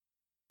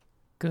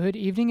Good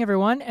evening,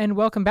 everyone, and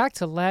welcome back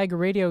to Lag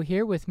Radio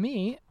here with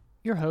me,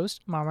 your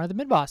host, Marmar the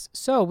Midboss.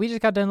 So, we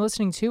just got done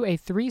listening to a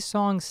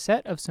 3-song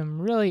set of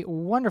some really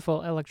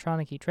wonderful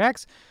electronic-y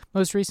tracks.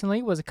 Most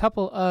recently was a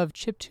couple of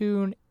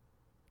chiptune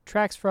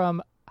tracks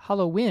from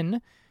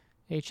Halloween,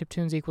 a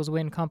Chiptunes Equals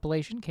Win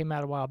compilation, came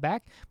out a while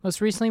back. Most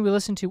recently, we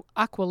listened to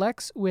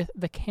Aqualex with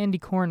The Candy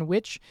Corn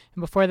Witch,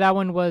 and before that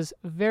one was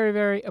very,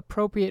 very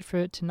appropriate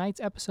for tonight's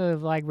episode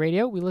of Lag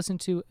Radio. We listened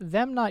to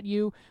Them Not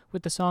You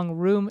with the song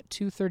Room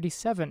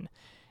 237.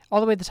 All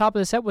the way at the top of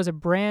the set was a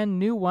brand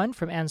new one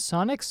from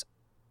Ansonics.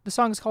 The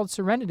song is called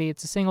Serenity.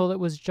 It's a single that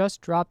was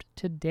just dropped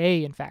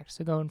today, in fact,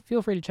 so go and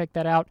feel free to check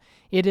that out.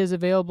 It is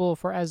available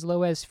for as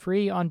low as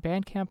free on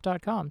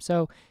bandcamp.com,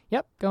 so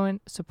yep, go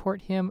and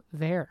support him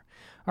there.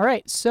 All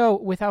right, so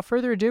without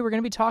further ado, we're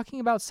going to be talking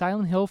about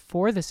Silent Hill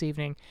 4 this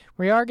evening.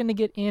 We are going to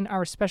get in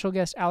our special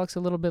guest Alex a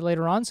little bit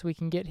later on so we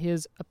can get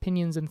his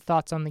opinions and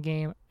thoughts on the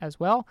game as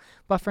well.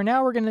 But for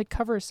now, we're going to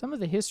cover some of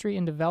the history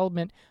and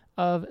development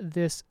of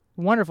this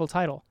wonderful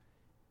title.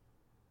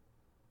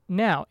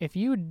 Now, if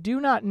you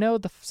do not know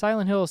the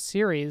Silent Hill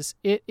series,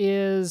 it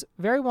is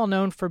very well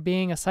known for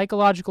being a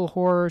psychological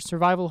horror,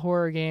 survival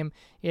horror game.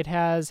 It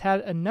has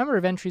had a number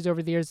of entries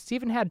over the years. It's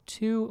even had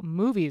 2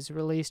 movies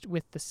released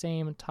with the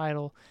same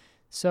title.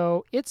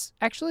 So it's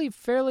actually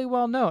fairly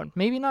well known.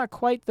 Maybe not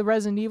quite the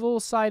Resident Evil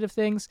side of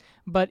things,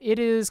 but it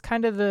is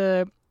kind of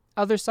the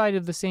other side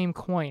of the same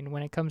coin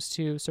when it comes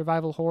to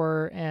survival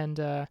horror and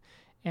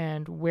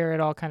where it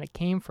all kind of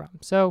came from.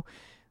 So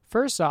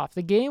first off,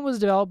 the game was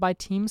developed by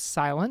Team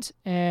Silent,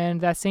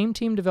 and that same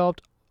team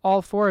developed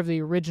all 4 of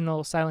the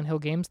original Silent Hill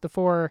games, the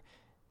 4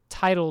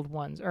 titled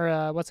ones,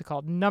 or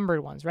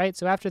numbered ones, right?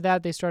 So after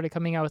that, they started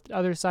coming out with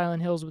other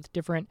Silent Hills with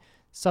different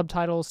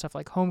subtitles, stuff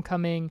like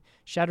Homecoming,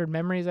 Shattered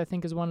Memories, I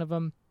think is one of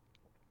them.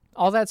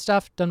 All that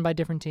stuff done by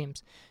different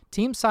teams.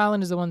 Team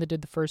Silent is the one that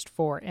did the first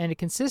 4, and it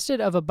consisted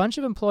of a bunch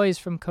of employees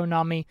from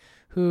Konami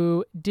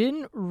who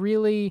didn't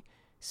really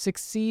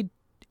succeed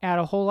at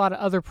a whole lot of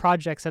other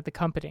projects at the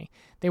company.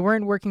 They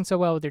weren't working so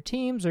well with their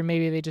teams, or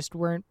maybe they just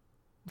weren't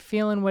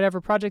feeling whatever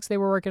projects they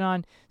were working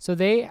on, so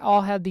they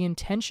all had the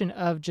intention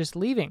of just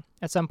leaving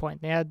at some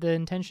point. They had the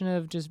intention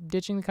of just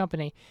ditching the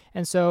company,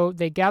 and so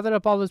they gathered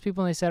up all those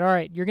people and they said, all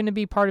right, you're going to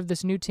be part of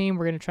this new team.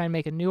 We're going to try and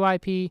make a new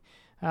IP,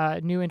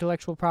 new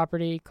intellectual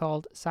property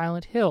called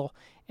Silent Hill.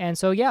 And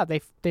so, yeah,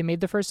 they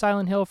made the first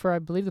Silent Hill for, I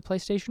believe, the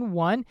PlayStation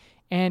 1,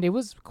 and it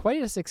was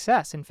quite a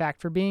success, in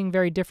fact, for being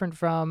very different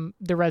from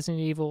the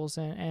Resident Evils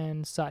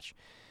and such.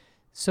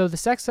 So the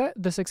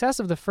success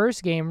of the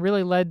first game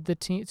really led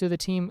to the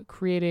team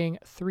creating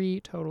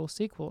 3 total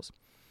sequels.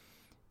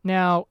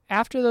 Now,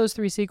 after those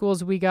 3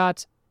 sequels, we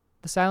got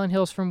the Silent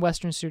Hills from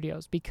Western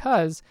Studios,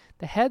 because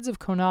the heads of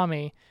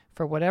Konami,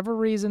 for whatever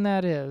reason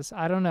that is,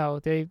 I don't know,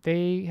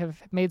 they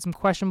have made some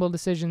questionable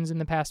decisions in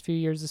the past few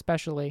years,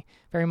 especially,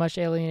 very much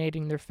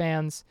alienating their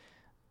fans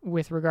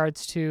with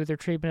regards to their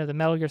treatment of the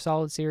Metal Gear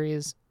Solid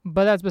series,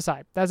 but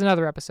that's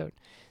another episode.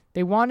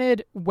 They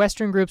wanted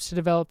Western groups to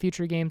develop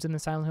future games in the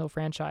Silent Hill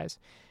franchise,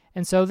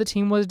 and so the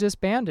team was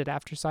disbanded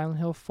after Silent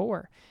Hill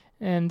 4.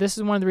 And this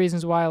is one of the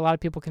reasons why a lot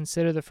of people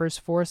consider the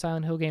first 4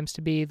 Silent Hill games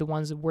to be the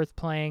ones that worth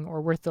playing or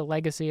worth the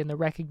legacy and the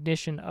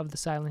recognition of the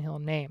Silent Hill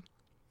name.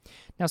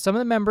 Now, some of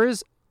the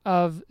members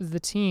of the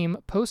team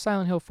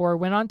post-Silent Hill 4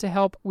 went on to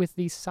help with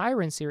the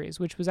Siren series,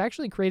 which was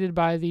actually created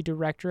by the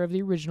director of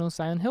the original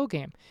Silent Hill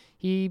game.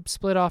 He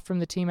split off from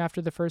the team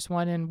after the first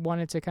one and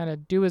wanted to kind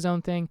of do his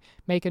own thing,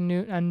 make a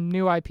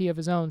new IP of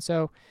his own.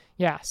 So,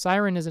 yeah,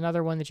 Siren is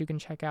another one that you can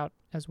check out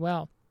as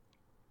well.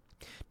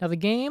 Now, the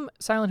game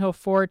Silent Hill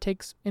 4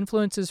 takes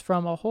influences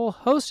from a whole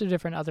host of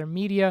different other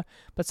media,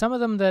 but some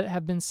of them that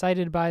have been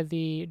cited by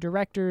the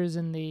directors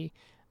and the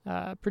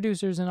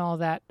producers and all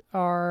that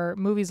are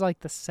movies like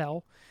The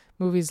Cell,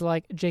 movies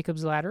like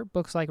Jacob's Ladder,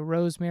 books like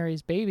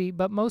Rosemary's Baby,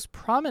 but most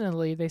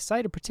prominently they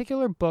cite a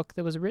particular book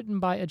that was written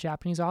by a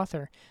Japanese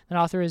author. That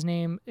author's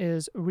name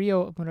is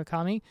Ryo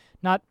Murakami.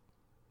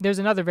 There's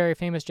another very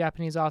famous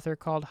Japanese author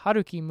called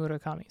Haruki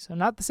Murakami, so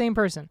not the same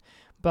person,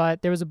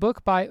 but there was a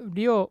book by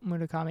Ryo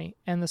Murakami,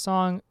 and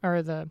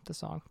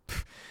the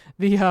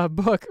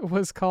book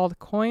was called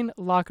Coin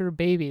Locker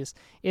Babies.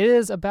 It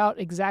is about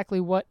exactly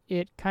what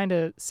it kind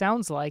of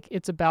sounds like.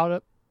 It's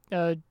about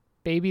a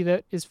baby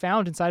that is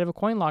found inside of a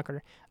coin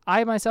locker.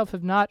 I myself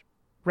have not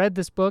read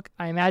this book.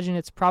 I imagine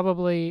it's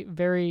probably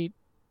very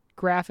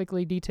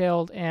graphically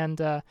detailed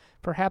and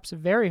perhaps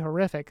very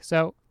horrific,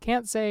 so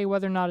can't say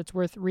whether or not it's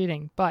worth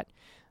reading, but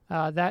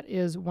that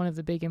is one of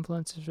the big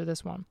influences for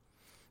this one.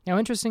 Now,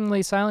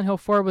 interestingly, Silent Hill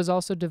 4 was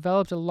also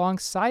developed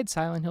alongside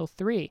Silent Hill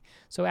 3.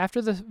 So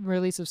after the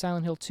release of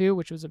Silent Hill 2,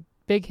 which was a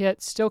big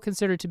hit, still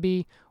considered to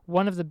be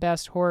one of the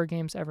best horror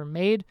games ever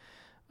made,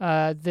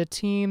 the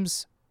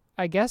teams,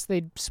 I guess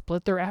they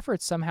split their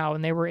efforts somehow,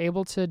 and they were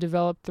able to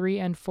develop 3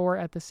 and 4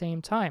 at the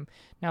same time.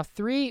 Now,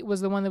 3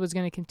 was the one that was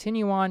going to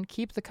continue on,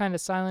 keep the kind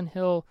of Silent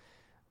Hill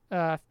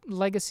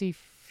legacy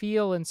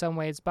feel in some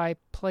ways by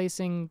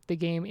placing the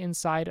game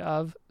inside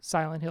of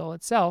Silent Hill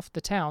itself, the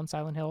town,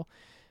 Silent Hill,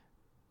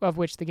 of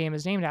which the game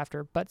is named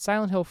after. But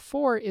Silent Hill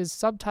 4 is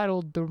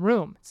subtitled The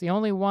Room. It's the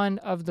only one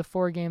of the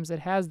 4 games that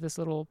has this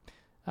little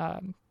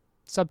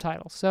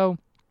subtitle. So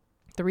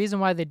the reason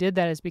why they did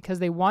that is because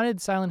they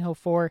wanted Silent Hill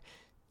 4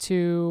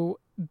 to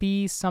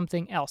be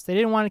something else. They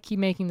didn't want to keep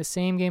making the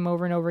same game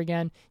over and over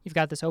again. You've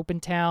got this open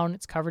town.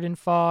 It's covered in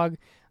fog.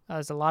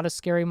 There's a lot of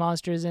scary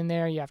monsters in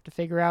there. You have to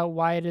figure out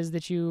why it is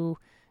that you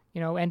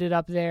ended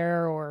up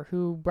there, or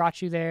who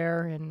brought you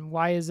there, and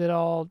why is it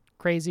all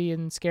crazy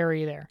and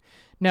scary there.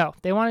 No,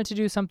 they wanted to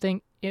do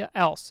something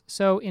else.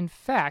 So in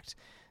fact,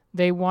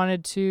 they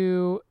wanted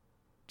to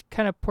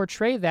kind of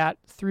portray that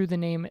through the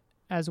name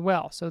as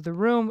well. So The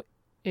Room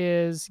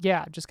is,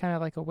 just kind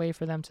of like a way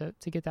for them to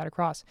get that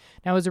across.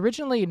 Now, it was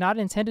originally not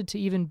intended to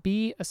even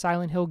be a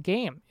Silent Hill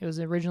game. It was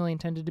originally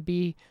intended to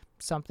be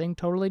something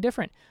totally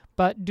different.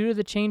 But due to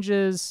the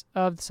changes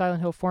of the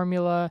Silent Hill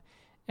formula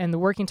and the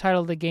working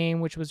title of the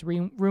game, which was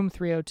Room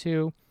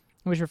 302,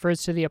 which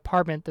refers to the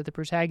apartment that the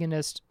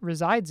protagonist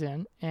resides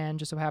in and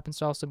just so happens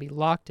to also be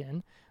locked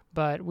in,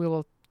 but we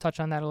will touch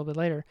on that a little bit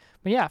later.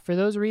 But yeah, for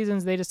those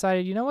reasons, they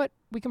decided, you know what,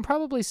 we can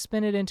probably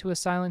spin it into a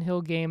Silent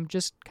Hill game,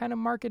 just kind of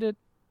market it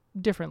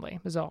differently,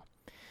 is all.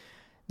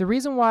 The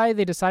reason why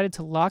they decided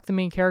to lock the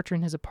main character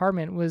in his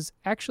apartment was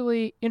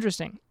actually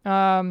interesting.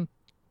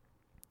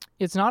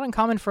 It's not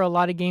uncommon for a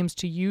lot of games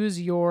to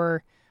use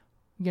your,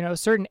 a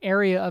certain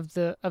area of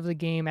the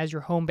game as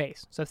your home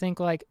base. So think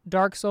like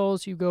Dark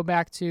Souls, you go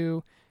back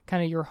to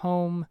kind of your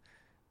home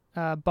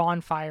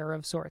bonfire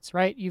of sorts,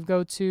 right? You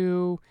go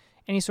to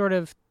any sort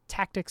of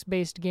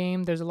tactics-based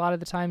game. There's a lot of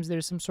the times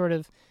there's some sort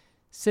of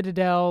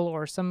citadel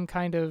or some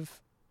kind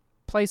of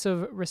place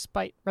of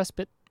respite,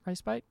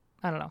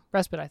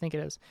 I think it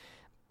is,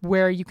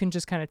 where you can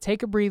just kind of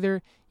take a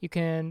breather. You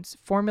can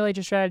formulate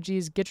your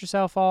strategies, get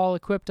yourself all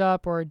equipped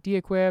up or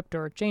de-equipped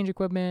or change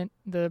equipment,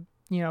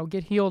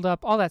 get healed up,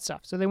 all that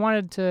stuff. So they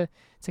wanted to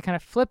kind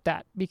of flip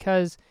that,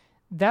 because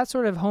that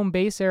sort of home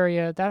base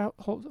area, that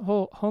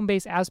whole home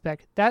base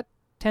aspect, that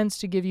tends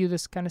to give you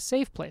this kind of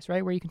safe place,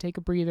 right, where you can take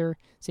a breather,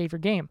 save your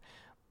game.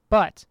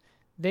 But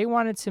they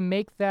wanted to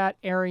make that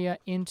area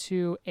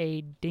into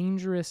a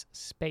dangerous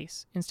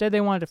space. Instead,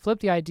 they wanted to flip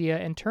the idea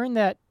and turn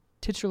that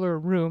titular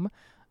room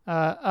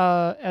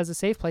as a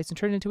safe place and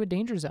turn it into a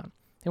danger zone.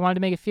 They wanted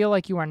to make it feel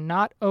like you are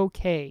not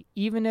okay,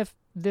 even if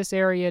this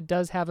area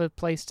does have a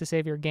place to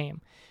save your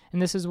game.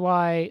 And this is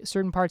why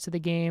certain parts of the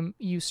game,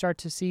 you start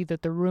to see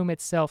that the room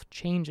itself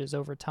changes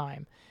over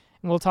time.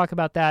 And we'll talk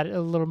about that a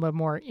little bit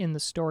more in the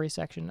story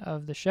section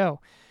of the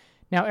show.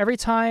 Now, every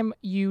time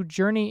you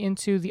journey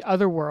into the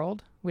other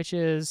world, which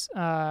is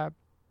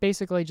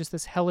basically just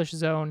this hellish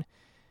zone,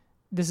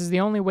 this is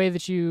the only way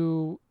that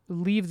you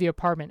leave the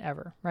apartment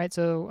ever, right?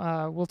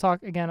 So we'll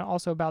talk again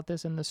also about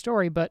this in the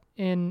story, but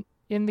in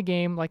the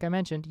game, like I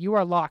mentioned, you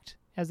are locked.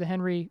 As the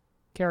Henry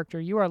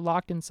character, you are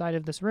locked inside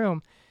of this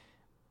room,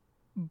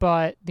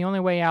 but the only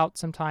way out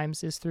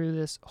sometimes is through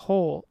this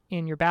hole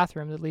in your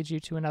bathroom that leads you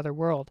to another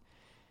world.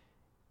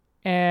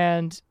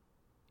 And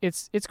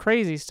it's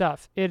crazy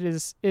stuff. It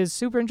is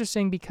super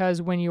interesting,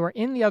 because when you are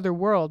in the other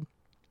world,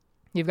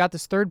 you've got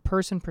this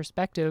third-person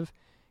perspective,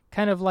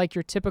 kind of like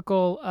your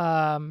typical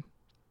Silent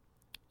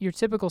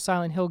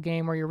Hill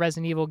game or your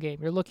Resident Evil game.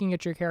 You're looking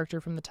at your character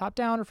from the top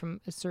down or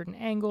from a certain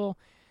angle.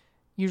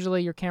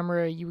 Usually your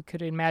camera, you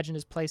could imagine,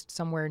 is placed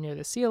somewhere near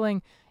the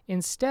ceiling.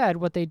 Instead,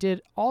 what they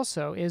did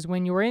also is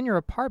when you were in your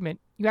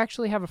apartment, you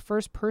actually have a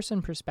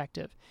first-person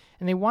perspective.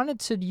 And they wanted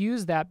to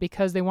use that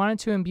because they wanted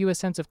to imbue a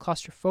sense of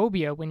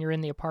claustrophobia when you're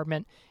in the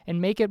apartment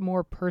and make it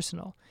more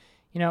personal.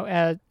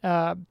 As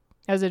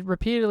it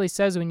repeatedly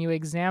says when you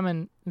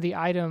examine the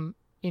item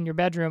in your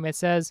bedroom, it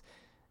says,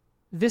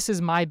 "This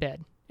is my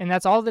bed." And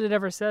that's all that it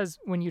ever says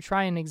when you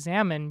try and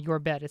examine your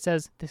bed. It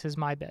says, "This is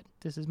my bed.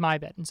 This is my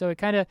bed." And so it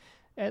kind of,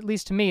 at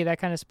least to me, that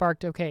kind of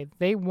sparked, okay,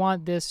 they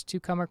want this to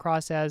come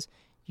across as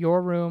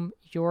your room,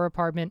 your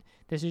apartment.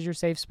 This is your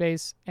safe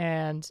space.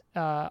 And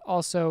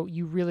also,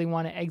 you really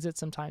want to exit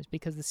sometimes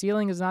because the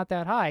ceiling is not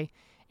that high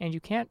and you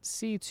can't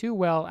see too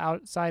well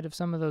outside of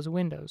some of those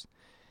windows.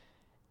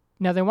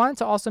 Now, they wanted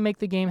to also make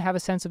the game have a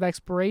sense of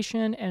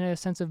exploration and a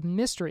sense of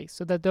mystery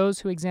so that those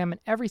who examine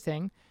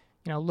everything,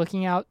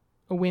 looking out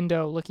a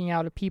window, looking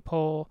out a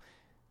peephole,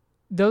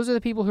 those are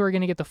the people who are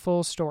going to get the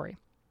full story.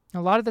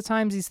 A lot of the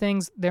times these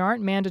things, they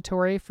aren't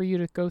mandatory for you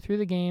to go through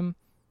the game,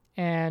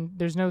 and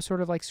there's no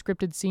sort of like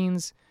scripted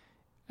scenes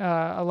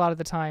a lot of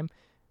the time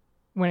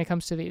when it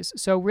comes to these.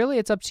 So really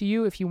it's up to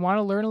you if you want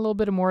to learn a little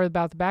bit more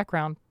about the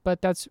background,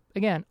 but that's,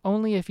 again,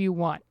 only if you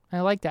want.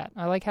 I like that.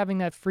 I like having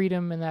that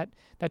freedom and that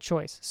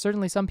choice.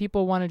 Certainly some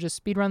people want to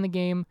just speedrun the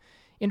game.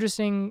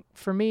 Interesting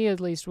for me, at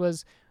least,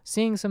 was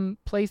seeing some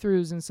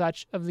playthroughs and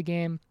such of the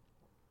game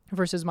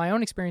versus my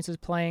own experiences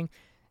playing,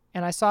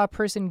 and I saw a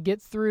person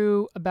get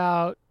through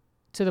about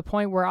to the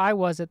point where I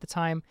was at the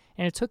time,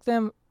 and it took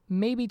them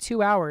maybe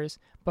 2 hours,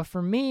 but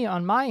for me,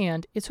 on my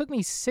end, it took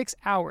me 6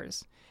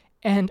 hours.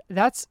 And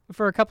that's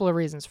for a couple of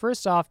reasons.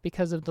 First off,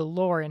 because of the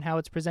lore and how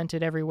it's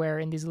presented everywhere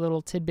in these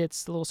little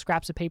tidbits, little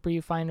scraps of paper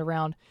you find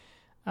around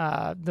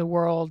the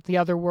world, the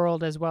other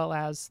world, as well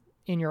as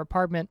in your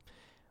apartment.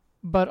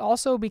 but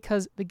also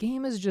because the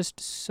game is just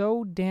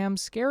so damn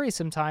scary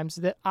sometimes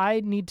that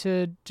I need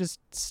to just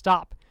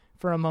stop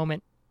for a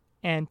moment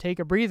and take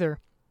a breather,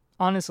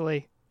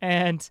 honestly.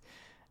 And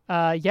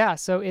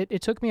so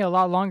it took me a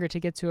lot longer to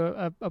get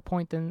to a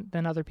point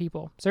than other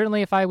people.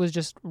 Certainly if I was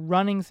just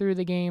running through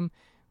the game,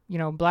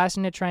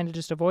 blasting it, trying to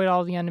just avoid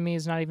all the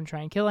enemies, not even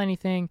try and kill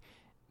anything,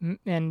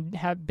 and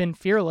have been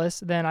fearless,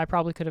 then I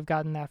probably could have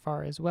gotten that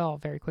far as well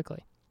very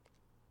quickly.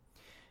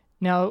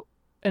 Now,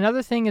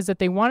 another thing is that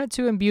they wanted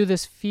to imbue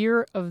this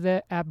fear of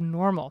the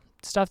abnormal,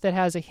 stuff that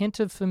has a hint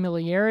of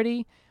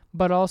familiarity,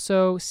 but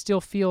also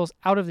still feels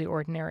out of the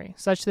ordinary,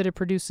 such that it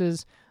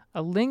produces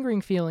a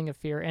lingering feeling of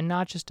fear and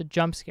not just a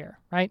jump scare,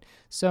 right?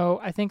 So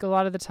I think a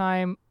lot of the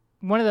time,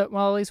 one of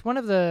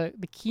the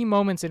key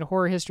moments in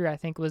horror history, I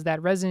think, was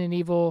that Resident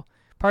Evil,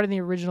 part of the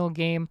original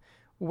game,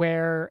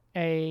 where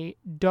a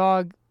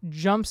dog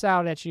jumps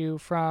out at you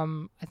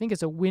from, I think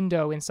it's a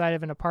window inside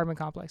of an apartment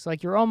complex.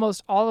 Like, you're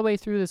almost all the way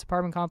through this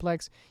apartment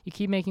complex. You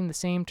keep making the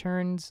same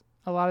turns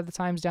a lot of the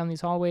times down these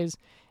hallways,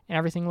 and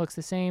everything looks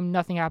the same.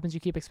 Nothing happens. You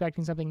keep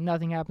expecting something.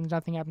 Nothing happens.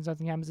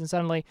 And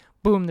suddenly,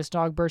 boom, this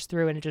dog bursts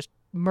through and it just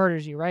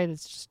murders you, right?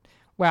 It's just,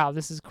 wow,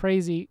 this is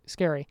crazy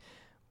scary.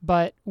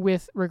 But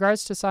with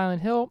regards to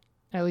Silent Hill,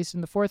 at least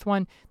in the fourth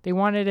one, they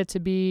wanted it to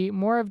be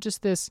more of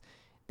just this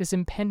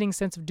impending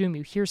sense of doom.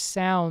 You hear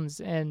sounds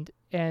and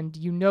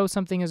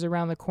something is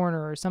around the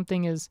corner, or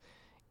something is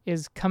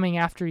coming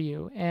after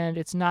you, and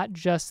it's not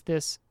just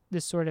this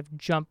sort of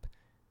jump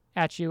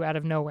at you out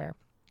of nowhere.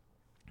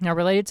 Now,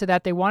 related to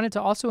that, they wanted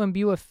to also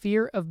imbue a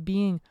fear of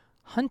being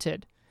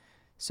hunted.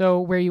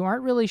 So where you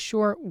aren't really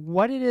sure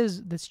what it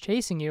is that's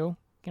chasing you,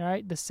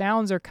 right? The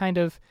sounds are kind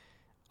of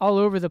all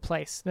over the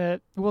place.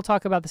 We'll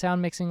talk about the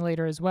sound mixing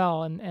later as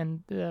well,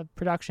 and the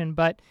production,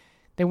 but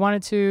they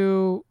wanted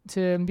to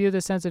imbue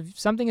the sense of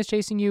something is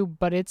chasing you,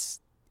 but it's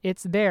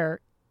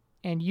there,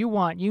 and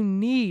you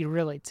need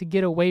really to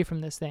get away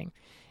from this thing.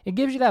 It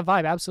gives you that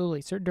vibe,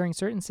 absolutely. During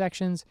certain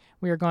sections,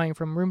 we are going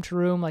from room to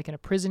room, like in a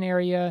prison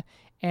area,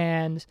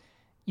 and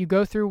you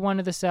go through one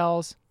of the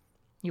cells,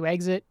 you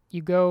exit,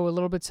 you go a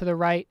little bit to the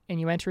right, and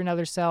you enter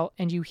another cell,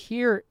 and you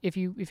hear, if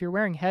you're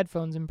wearing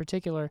headphones in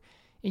particular,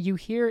 you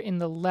hear in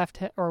the left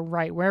or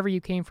right, wherever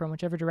you came from,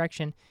 whichever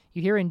direction,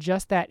 you hear in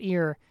just that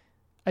ear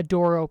a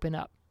door open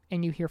up,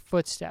 and you hear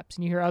footsteps,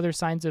 and you hear other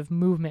signs of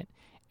movement,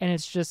 and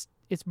it's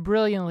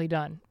brilliantly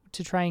done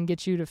to try and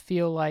get you to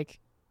feel like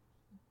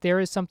there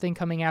is something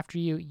coming after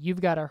you. You've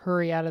got to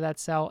hurry out of that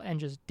cell and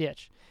just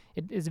ditch.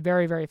 It is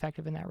very, very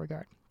effective in that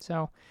regard.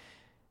 So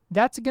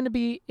that's going to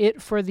be it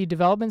for the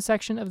development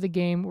section of the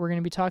game. We're going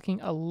to be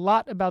talking a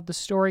lot about the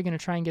story, going to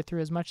try and get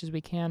through as much as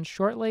we can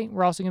shortly.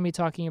 We're also going to be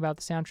talking about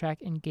the soundtrack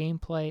and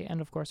gameplay,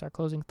 and of course our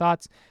closing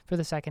thoughts for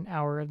the second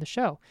hour of the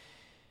show.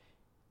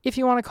 If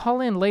you want to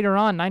call in later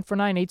on,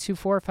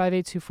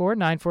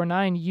 949-824-5824,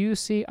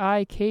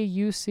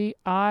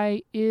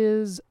 949-UCI-KUCI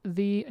is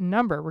the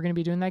number. We're going to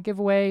be doing that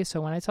giveaway,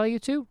 so when I tell you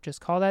to, just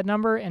call that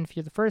number, and if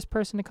you're the first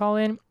person to call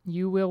in,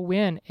 you will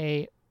win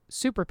a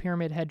Super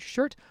Pyramid Head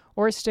shirt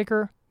or a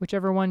sticker,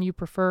 whichever one you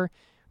prefer,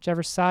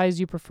 whichever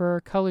size you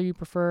prefer, color you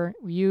prefer,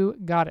 you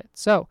got it.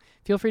 So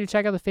feel free to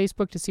check out the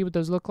Facebook to see what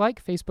those look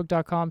like,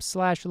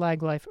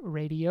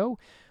 facebook.com/lagliferadio.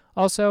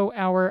 Also,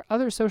 our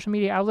other social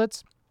media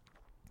outlets,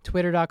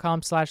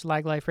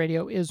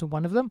 Twitter.com/lagliferadio is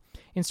one of them.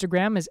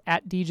 Instagram is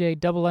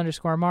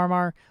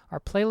 @DJ_Marmar. Our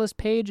playlist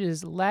page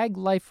is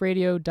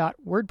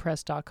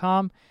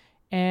lagliferadio.wordpress.com.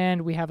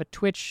 And we have a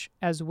Twitch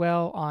as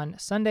well on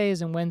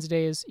Sundays and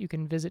Wednesdays. You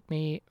can visit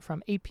me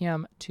from 8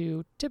 p.m.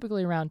 to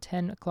typically around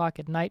 10 o'clock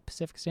at night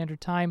Pacific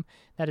Standard Time.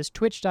 That is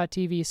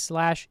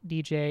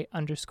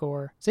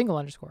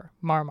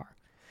twitch.tv/DJ_Marmar.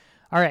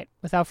 All right,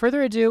 without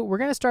further ado, we're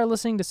going to start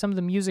listening to some of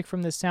the music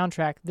from this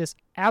soundtrack, this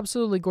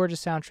absolutely gorgeous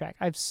soundtrack.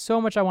 I have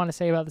so much I want to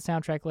say about the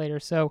soundtrack later,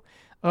 so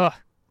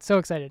so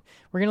excited.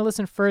 We're going to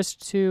listen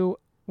first to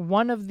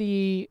one of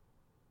the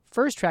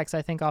first tracks,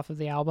 I think, off of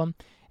the album,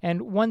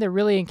 and one that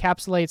really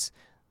encapsulates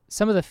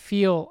some of the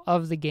feel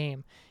of the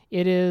game.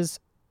 It is,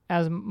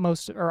 as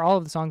most or all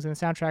of the songs in the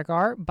soundtrack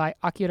are, by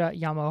Akira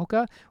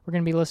Yamaoka. We're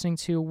going to be listening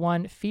to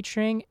one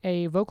featuring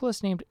a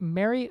vocalist named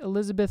Mary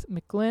Elizabeth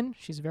McGlynn.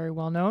 She's very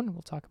well known.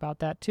 We'll talk about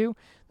that too.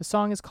 The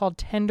song is called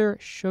Tender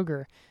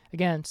Sugar.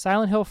 Again,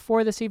 Silent Hill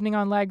 4 this evening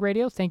on Lag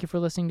Radio. Thank you for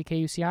listening to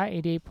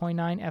KUCI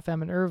 88.9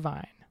 FM in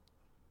Irvine.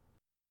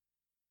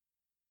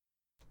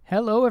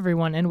 Hello,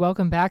 everyone, and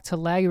welcome back to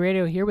Lag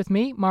Radio here with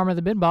me, Marmar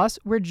the Bid Boss.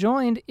 We're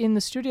joined in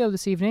the studio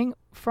this evening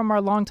from our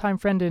longtime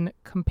friend and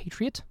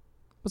compatriot.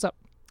 What's up?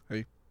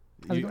 Hey.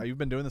 You've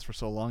been doing this for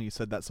so long. You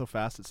said that so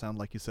fast, it sounded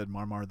like you said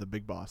Marmar the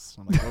Big Boss.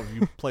 I'm like, oh,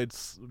 you played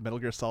Metal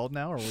Gear Solid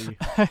now? Or were you,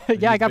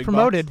 yeah, I got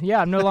promoted. Boss?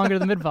 Yeah, I'm no longer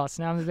the Mid Boss.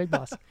 Now I'm the Big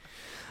Boss.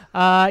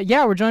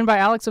 We're joined by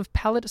Alex of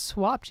Palette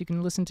Swapped. You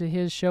can listen to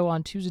his show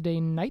on Tuesday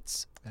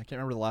nights. I can't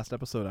remember the last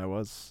episode I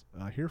was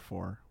here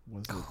for.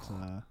 Was it...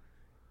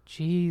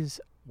 Jeez.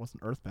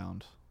 Wasn't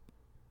Earthbound.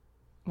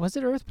 Was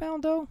it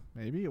Earthbound, though?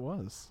 Maybe it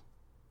was.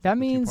 That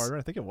means...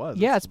 I think it was.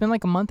 Yeah, it's been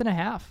like a month and a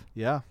half.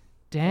 Yeah.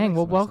 Dang,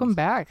 well, welcome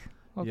back.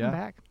 Welcome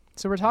back.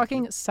 So we're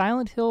talking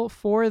Silent Hill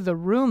for the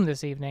Room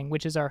this evening,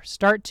 which is our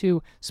start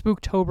to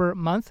Spooktober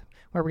month,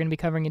 where we're going to be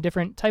covering a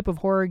different type of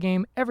horror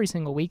game every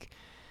single week.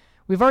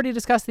 We've already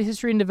discussed the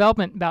history and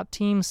development about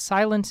Team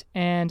Silent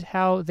and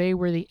how they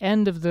were the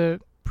end of the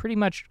pretty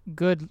much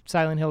good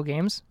Silent Hill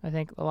games, I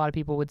think a lot of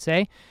people would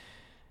say.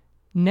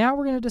 Now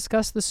we're going to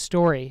discuss the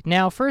story.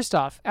 Now, first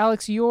off,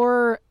 Alex,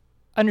 your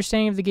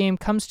understanding of the game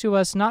comes to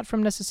us not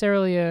from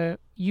necessarily a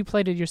you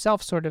played it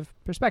yourself sort of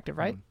perspective,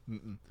 right?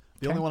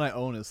 The only one I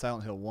own is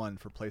Silent Hill 1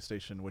 for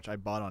PlayStation, which I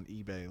bought on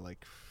eBay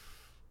like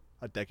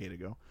a decade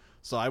ago.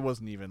 So I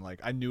wasn't even like,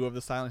 I knew of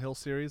the Silent Hill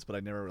series, but I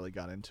never really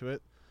got into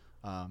it.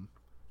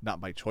 Not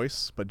by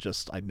choice, but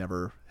just I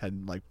never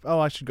had like, oh,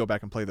 I should go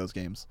back and play those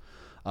games.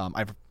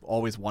 I've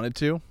always wanted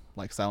to,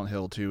 like Silent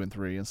Hill 2 and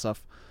 3 and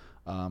stuff.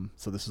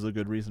 So this is a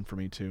good reason for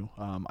me to.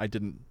 I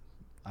didn't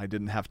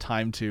have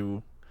time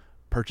to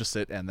purchase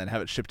it and then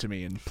have it shipped to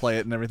me and play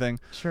it and everything.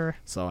 Sure.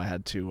 So I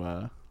had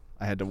to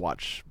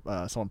watch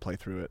someone play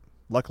through it.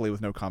 Luckily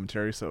with no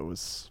commentary, so it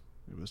was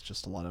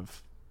just a lot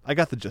of. I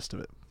got the gist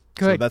of it.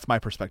 Good. So that's my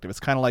perspective. It's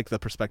kind of like the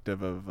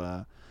perspective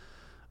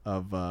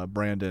of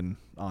Brandon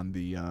on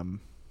the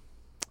Gone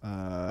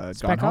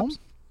Home.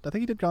 I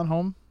think he did Gone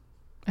Home.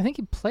 I think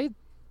he played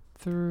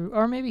through,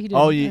 or maybe he did.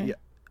 Oh yeah.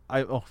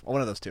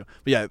 One of those two.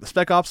 But yeah,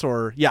 Spec Ops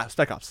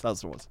Spec Ops.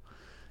 That's what it was.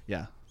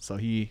 Yeah. So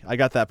I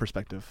got that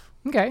perspective.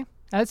 Okay.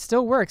 That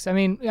still works. I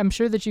mean, I'm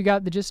sure that you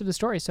got the gist of the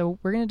story, so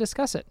we're going to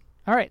discuss it.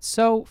 All right.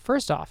 So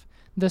first off,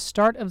 the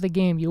start of the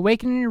game. You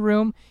awaken in your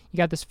room. You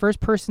got this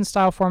first-person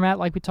style format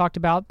like we talked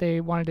about. They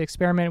wanted to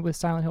experiment with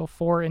Silent Hill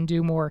 4 and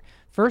do more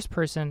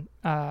first-person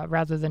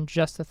rather than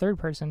just the third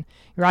person.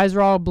 Your eyes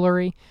are all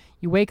blurry.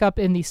 You wake up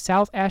in the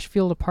South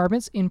Ashfield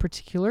apartments, in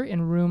particular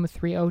in room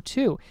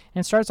 302.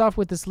 And it starts off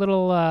with this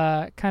little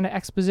kind of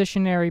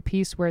expositionary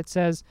piece where it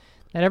says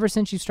that ever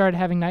since you started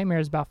having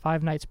nightmares about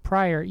 5 nights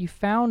prior, you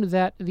found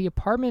that the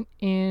power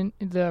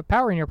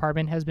in your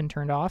apartment has been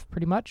turned off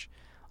pretty much.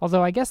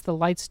 Although I guess the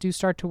lights do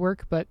start to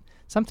work, but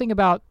something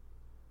about,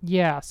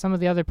 some of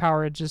the other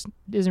power just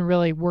isn't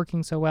really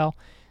working so well.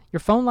 Your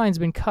phone line's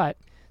been cut.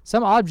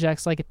 Some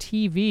objects, like a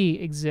TV,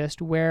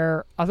 exist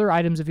where other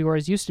items of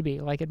yours used to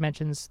be. Like it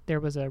mentions there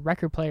was a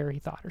record player, he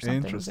thought, or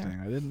something. Interesting.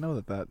 I didn't know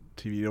that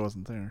TV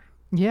wasn't there.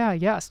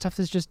 Yeah.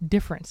 Stuff is just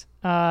different.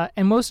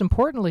 And most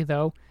importantly,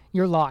 though,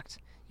 you're locked.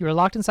 You're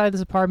locked inside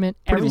this apartment.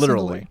 Pretty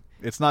literally.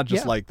 It's not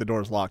just like the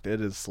door's locked.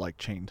 It is like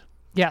chained.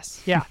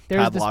 Yes, yeah.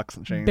 There's padlocks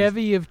and chains.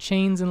 Bevy of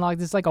chains and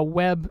locks. It's like a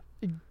web.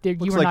 You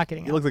were not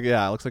getting out. It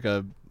looks like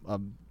a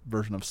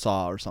version of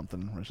Saw or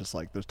something, where it's just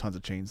like there's tons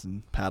of chains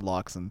and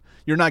padlocks, and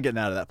you're not getting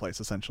out of that place,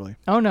 essentially.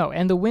 Oh, no.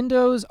 And the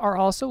windows are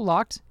also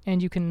locked,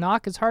 and you can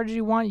knock as hard as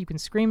you want. You can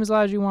scream as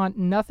loud as you want.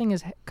 Nothing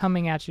is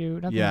coming at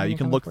you. You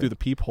can look through the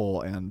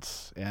peephole, and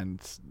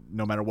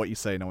no matter what you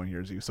say, no one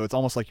hears you. So it's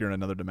almost like you're in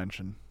another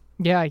dimension.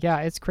 Yeah.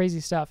 It's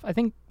crazy stuff. I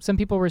think some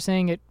people were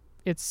saying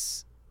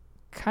it's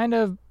kind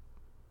of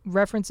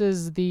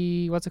references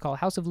the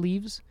House of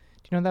Leaves.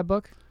 Do you know that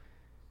book?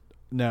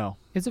 No.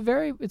 It's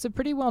a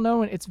pretty well known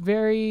one. It's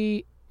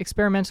very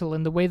experimental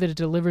in the way that it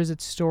delivers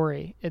its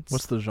story.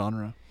 What's the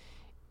genre?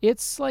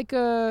 It's like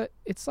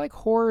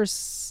horror.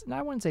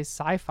 I wouldn't say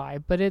sci-fi,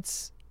 but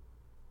it's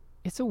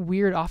a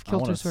weird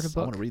off-kilter sort of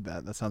book. I want to read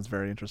that. That sounds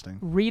very interesting.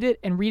 Read it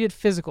and read it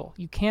physical.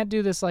 You can't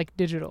do this like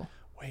digital.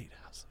 Wait.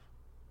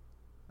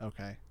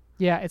 Okay.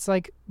 Yeah, it's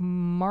like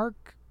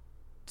Mark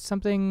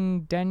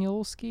something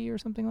Danielski or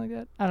something like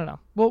that. I don't know.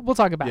 We'll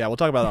talk about it. Yeah, we'll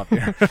talk about it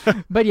off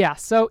here. But yeah,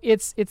 so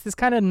it's this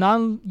kind of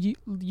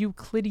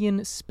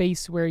non-Euclidean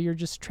space where you're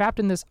just trapped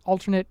in this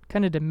alternate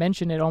kind of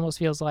dimension, it almost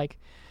feels like.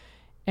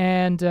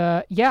 And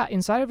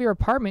inside of your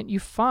apartment, you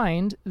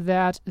find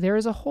that there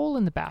is a hole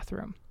in the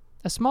bathroom.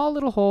 A small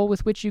little hole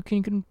with which you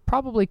can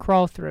probably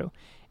crawl through.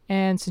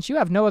 And since you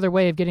have no other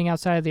way of getting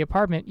outside of the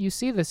apartment, you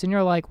see this and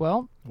you're like,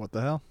 well, what the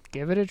hell?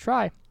 Give it a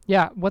try.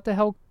 Yeah, what the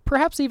hell?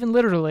 Perhaps even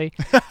literally.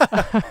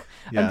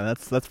 Yeah,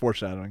 that's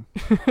foreshadowing.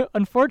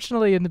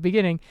 Unfortunately, in the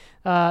beginning,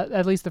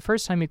 at least the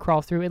first time you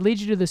crawl through, it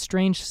leads you to this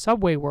strange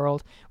subway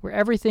world where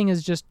everything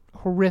is just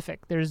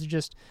horrific. There's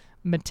just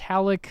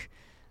metallic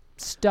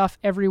stuff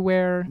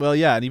everywhere. Well,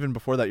 yeah, and even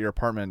before that, your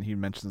apartment, he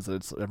mentions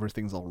that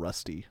everything's all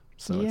rusty.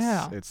 So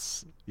yeah.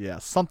 It's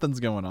something's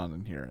going on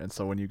in here. And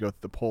so when you go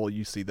through the pole,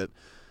 you see that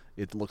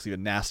it looks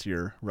even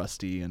nastier,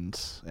 rusty and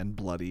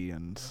bloody,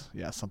 and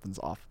something's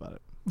off about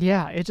it.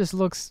 Yeah, it just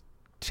looks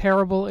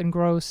terrible and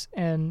gross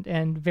and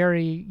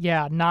very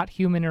not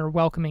human or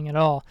welcoming at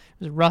all.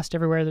 There's rust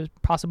everywhere. There's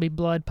possibly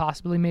blood,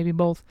 possibly maybe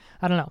both.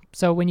 I don't know.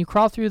 So when you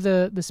crawl through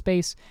the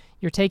space,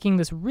 you're taking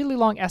this really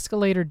long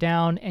escalator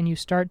down and you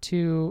start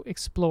to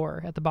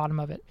explore at the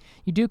bottom of it.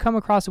 You do come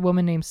across a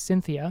woman named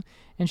Cynthia,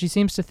 and she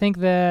seems to think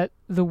that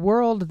the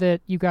world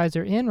that you guys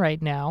are in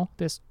right now,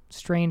 this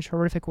strange,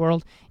 horrific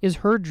world, is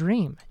her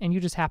dream, and you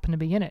just happen to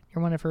be in it.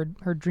 You're one of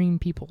her dream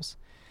peoples.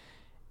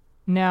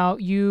 Now,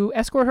 you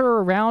escort her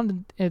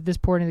around at this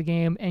point in the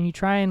game, and you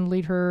try and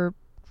lead her,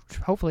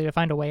 hopefully, to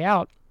find a way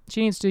out.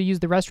 She needs to use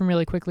the restroom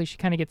really quickly. She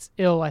kind of gets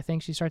ill, I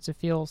think. She starts to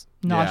feel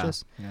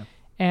nauseous. Yeah.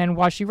 And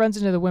while she runs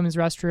into the women's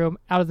restroom,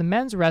 out of the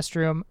men's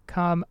restroom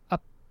come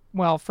up.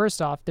 Well,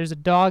 first off, there's a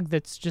dog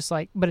that's just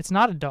like, but it's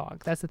not a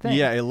dog. That's the thing.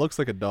 Yeah, it looks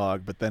like a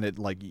dog, but then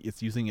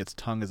it's using its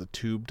tongue as a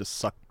tube to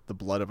suck the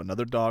blood of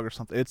another dog or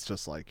something. It's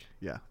just like,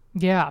 yeah.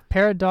 Yeah,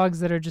 pair of dogs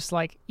that are just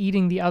like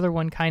eating the other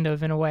one kind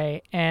of in a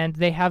way, and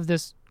they have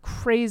this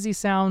crazy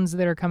sounds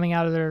that are coming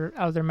out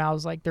of their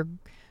mouths, like they're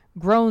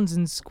groans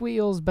and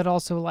squeals, but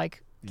also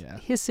like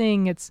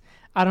hissing. It's,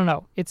 I don't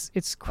know.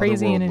 It's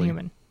crazy and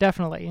inhuman.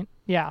 Definitely.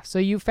 Yeah. So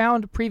you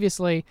found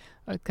previously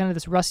kind of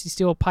this rusty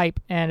steel pipe,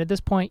 and at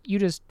this point you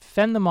just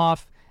fend them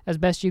off as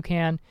best you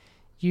can.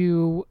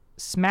 You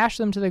smash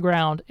them to the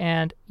ground,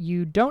 and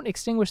you don't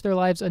extinguish their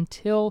lives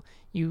until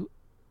you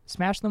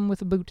smash them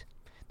with a boot.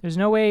 There's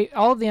no way,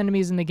 all of the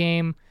enemies in the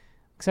game,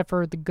 except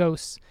for the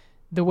ghosts,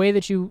 the way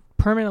that you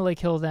permanently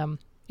kill them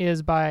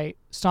is by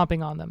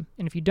stomping on them.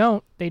 And if you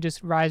don't, they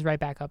just rise right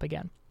back up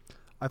again.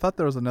 I thought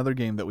there was another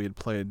game that we had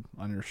played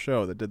on your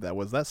show that did that.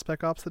 Was that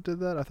Spec Ops that did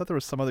that? I thought there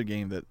was some other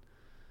game that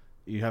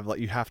you have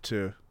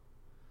to,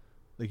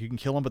 like, you can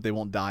kill them, but they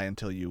won't die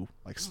until you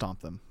like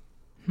stomp them.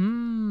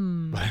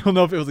 But I don't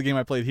know if it was a game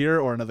I played here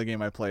or another game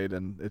I played,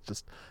 and it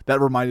just, that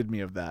reminded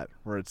me of that,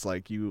 where it's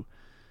like you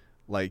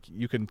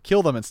can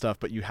kill them and stuff,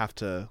 but you have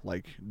to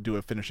like do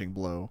a finishing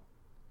blow.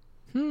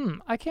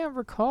 I can't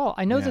recall.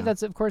 I know that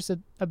that's, of course,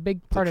 a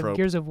big part of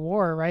Gears of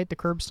War, right? The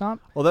curb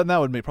stomp. Well, then that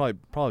would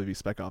probably be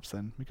Spec Ops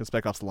then, because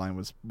Spec Ops: The Line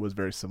was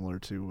very similar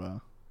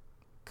to.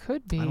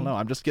 Could be. I don't know.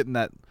 I'm just getting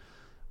that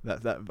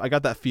I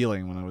got that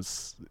feeling when it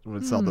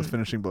saw those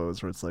finishing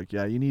blows, where it's like,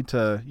 yeah, you need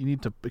to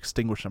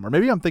extinguish them, or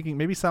maybe I'm thinking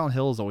maybe Silent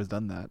Hill has always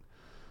done that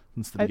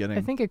since the beginning.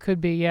 I think it could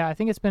be. Yeah, I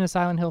think it's been a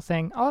Silent Hill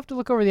thing. I'll have to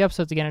look over the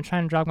episodes again and try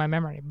and jog my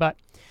memory, but.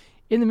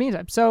 In the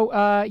meantime,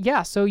 so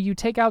you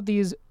take out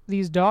these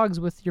dogs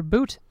with your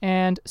boot,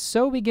 and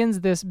so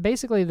begins this,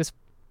 basically this,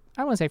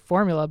 I don't want to say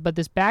formula, but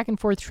this back and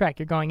forth trek.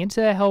 You're going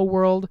into the hell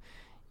world,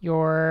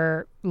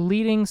 you're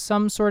leading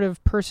some sort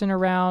of person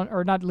around,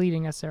 or not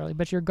leading necessarily,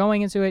 but you're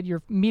going into it,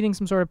 you're meeting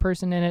some sort of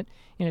person in it,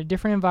 in a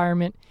different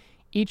environment.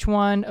 Each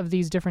one of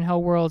these different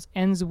hell worlds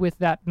ends with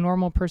that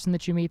normal person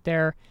that you meet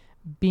there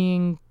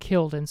being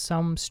killed in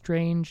some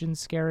strange and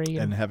scary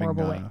and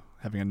horrible way.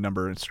 Having a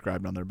number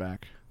inscribed on their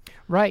back.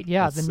 Right,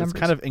 yeah. The numbers. It's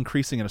kind of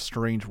increasing in a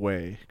strange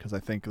way, because I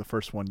think the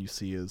first one you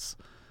see is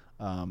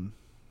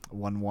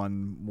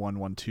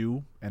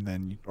 11112, and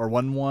then, or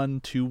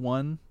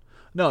 1121.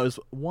 No, it was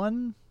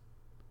one.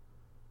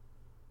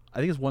 I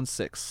think it's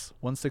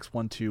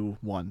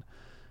 16121,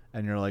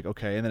 and you're like,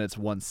 okay, and then it's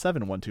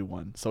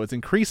 17121. So it's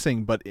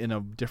increasing, but in a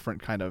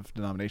different kind of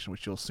denomination,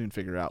 which you'll soon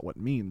figure out what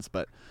it means.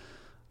 But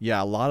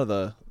yeah, a lot of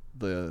the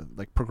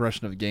like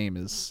progression of the game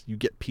is you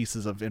get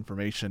pieces of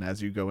information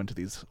as you go into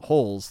these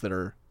holes that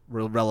are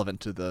relevant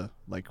to the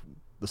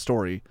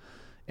story,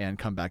 and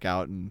come back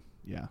out, and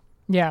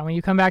when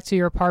you come back to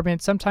your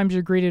apartment, sometimes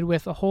you're greeted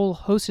with a whole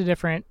host of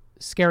different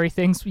scary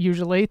things,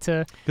 usually,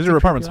 because your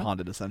apartment's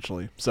haunted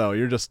essentially, so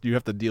you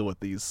have to deal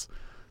with these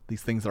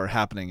things that are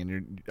happening, and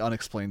your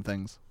unexplained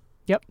things.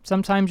 Yep.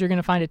 Sometimes you're going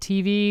to find a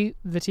TV,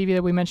 the TV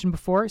that we mentioned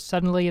before.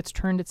 Suddenly it's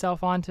turned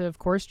itself on to, of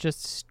course,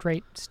 just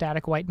straight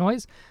static white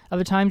noise.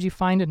 Other times you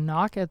find a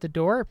knock at the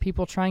door,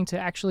 people trying to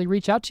actually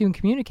reach out to you and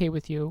communicate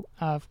with you,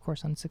 of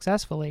course,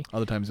 unsuccessfully.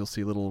 Other times you'll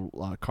see little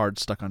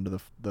cards stuck under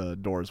the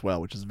door as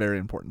well, which is very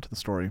important to the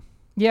story.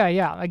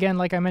 Yeah. Again,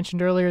 like I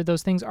mentioned earlier,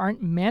 those things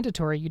aren't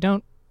mandatory. You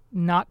don't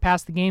not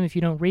pass the game if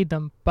you don't read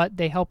them, but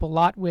they help a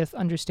lot with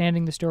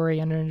understanding the story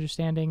and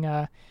understanding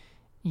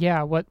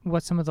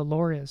what some of the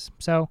lore is.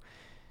 So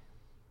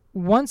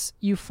once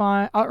you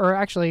find, or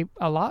actually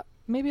a lot,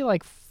 maybe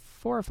like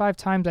 4 or 5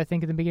 times, I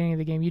think, at the beginning of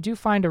the game, you do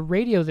find a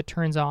radio that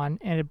turns on,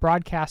 and it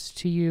broadcasts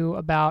to you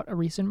about a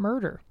recent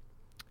murder.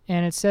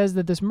 And it says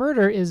that this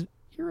murder is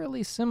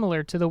eerily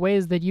similar to the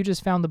ways that you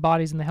just found the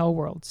bodies in the hell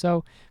world.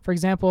 So, for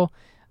example,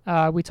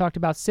 we talked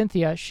about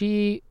Cynthia.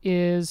 She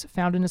is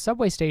found in a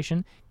subway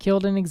station,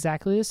 killed in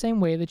exactly the same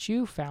way that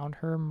you found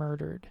her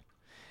murdered.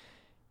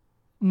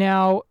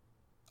 Now,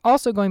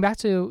 also, going back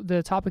to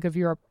the topic of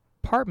your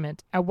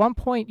apartment, at one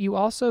point you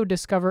also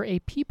discover a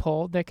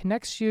peephole that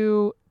connects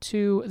you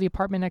to the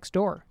apartment next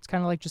door. It's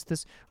kind of like just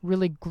this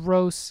really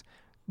gross,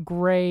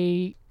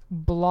 gray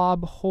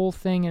blob hole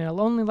thing, and it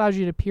only allows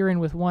you to peer in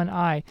with one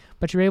eye,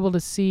 but you're able to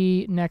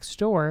see next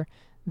door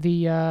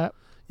the...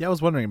 I was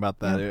wondering about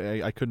that.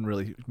 Yeah. I couldn't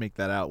really make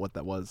that out, what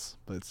that was,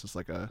 but it's just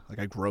like a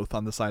growth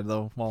on the side of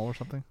the wall or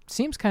something.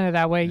 Seems kind of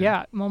that way,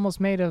 yeah. Almost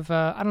made of,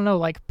 I don't know,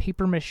 like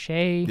paper mache.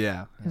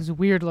 Yeah. It was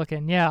weird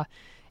looking, yeah.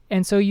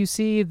 And so you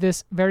see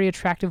this very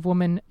attractive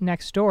woman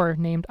next door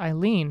named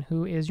Eileen,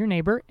 who is your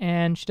neighbor,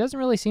 and she doesn't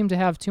really seem to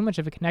have too much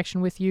of a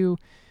connection with you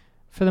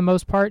for the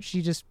most part.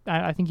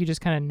 I think you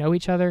just kind of know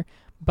each other.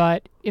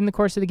 But in the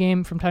course of the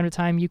game, from time to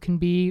time, you can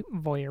be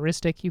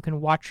voyeuristic. You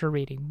can watch her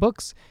reading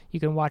books. You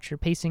can watch her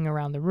pacing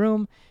around the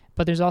room.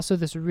 But there's also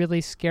this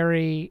really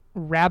scary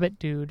rabbit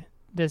dude,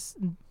 this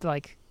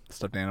like...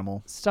 Stuffed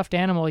animal,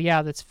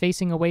 yeah, that's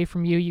facing away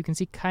from you. You can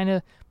see kind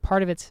of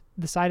part of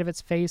the side of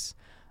its face.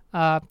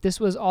 This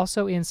was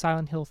also in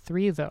Silent Hill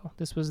 3, though.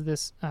 This was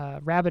this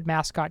rabid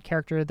mascot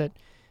character that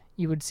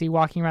you would see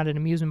walking around an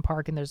amusement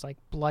park, and there's like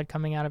blood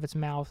coming out of its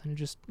mouth, and it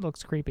just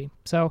looks creepy.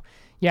 So,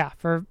 yeah,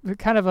 for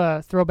kind of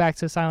a throwback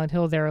to Silent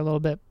Hill there a little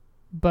bit,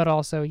 but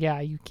also, yeah,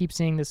 you keep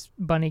seeing this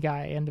bunny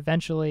guy, and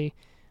eventually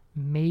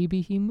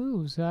maybe he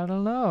moves. I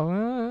don't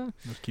know.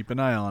 Just keep an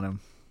eye on him.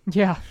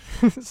 Yeah.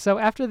 So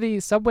after the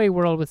subway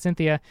world with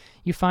Cynthia,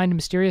 you find a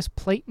mysterious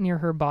plate near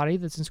her body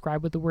that's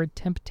inscribed with the word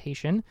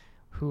temptation.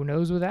 Who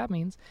knows what that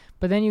means?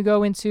 But then you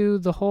go into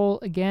the hole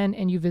again,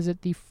 and you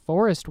visit the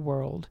forest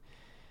world,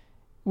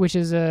 which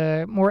is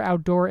a more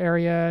outdoor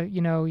area.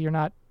 You know, you're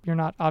not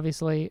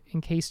obviously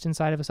encased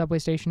inside of a subway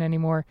station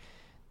anymore.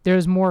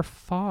 There's more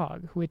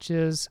fog, which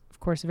is, of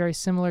course, very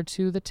similar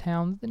to the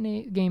town that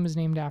the game is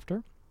named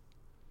after.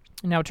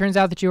 Now, it turns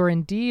out that you are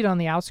indeed on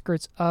the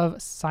outskirts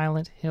of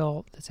Silent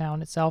Hill, the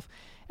town itself,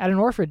 at an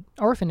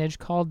orphanage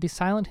called the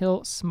Silent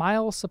Hill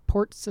Smile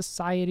Support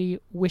Society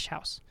Wish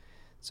House.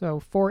 So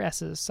 4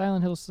 S's,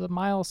 Silent Hill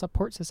Smile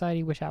Support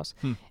Society Wish House.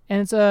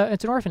 And it's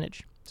an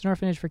orphanage. It's an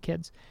orphanage for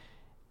kids.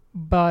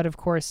 But, of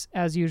course,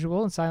 as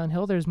usual in Silent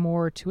Hill, there's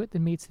more to it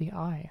than meets the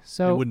eye.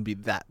 So it wouldn't be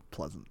that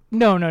pleasant.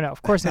 No,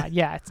 of course not.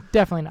 Yeah, it's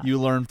definitely not. You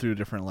learn through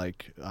different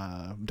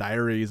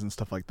diaries and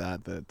stuff like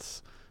that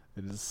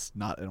it is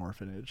not an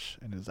orphanage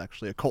and is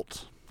actually a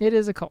cult. It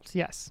is a cult,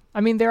 yes. I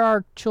mean, there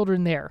are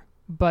children there,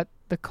 but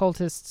the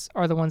cultists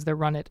are the ones that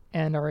run it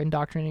and are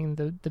indoctrinating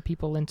the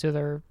people into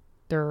their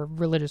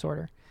religious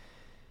order.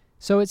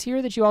 So it's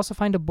here that you also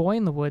find a boy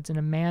in the woods and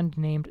a man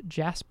named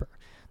Jasper.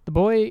 The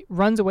boy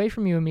runs away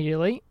from you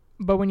immediately,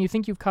 but when you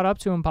think you've caught up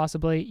to him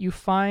possibly, you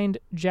find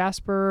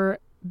Jasper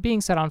being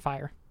set on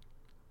fire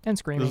and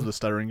screaming. This is the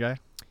stuttering guy?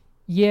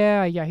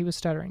 Yeah, he was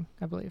stuttering,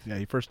 I believe. Yeah,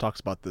 he first talks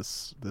about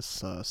this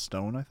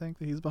stone, I think,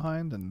 that he's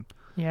behind, and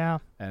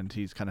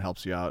he kind of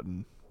helps you out,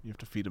 and you have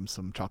to feed him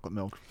some chocolate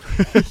milk.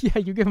 Yeah,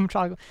 you give him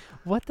chocolate.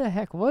 What the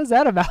heck? What is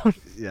that about?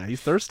 Yeah, he's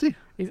thirsty.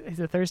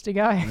 He's a thirsty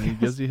guy. And he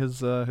gives you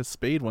his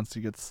spade once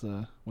you get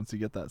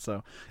that.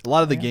 So a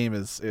lot of the game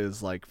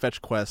is like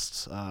fetch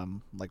quests,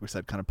 like we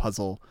said, kind of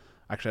puzzle.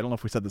 Actually, I don't know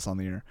if we said this on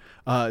the air.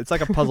 It's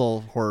like a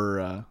puzzle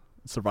horror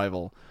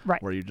survival, right?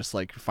 Where you're just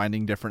like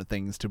finding different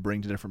things to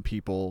bring to different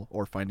people,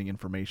 or finding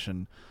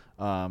information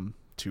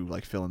to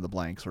like fill in the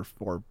blanks,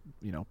 or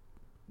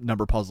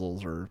number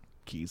puzzles or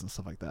keys and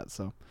stuff like that.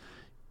 So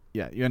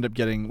yeah, you end up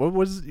getting with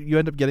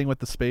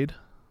the spade?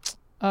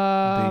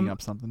 Digging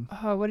up something.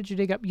 What did you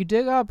dig up? You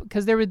dig up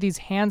because there were these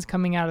hands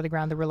coming out of the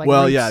ground that were like.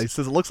 Well, roots. yeah, he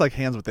says it looks like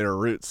hands, but they are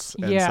roots,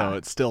 and so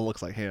it still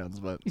looks like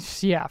hands. But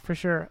yeah, for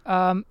sure.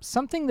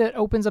 Something that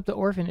opens up the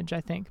orphanage,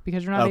 I think,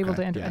 because you're not able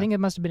to enter. Yeah. I think it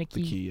must have been a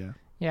key. The key, yeah.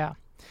 Yeah.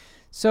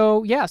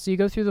 So you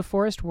go through the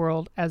forest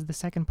world as the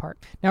second part.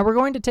 Now we're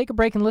going to take a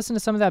break and listen to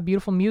some of that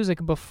beautiful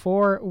music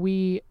before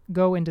we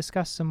go and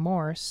discuss some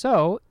more.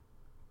 So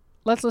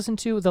let's listen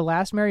to The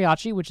Last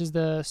Mariachi, which is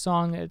the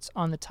song that's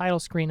on the title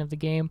screen of the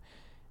game.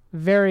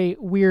 Very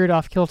weird,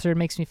 off-kilter,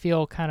 makes me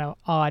feel kind of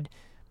odd,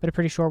 but a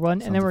pretty short one.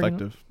 Sounds and then we're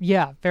effective.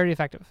 Very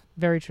effective.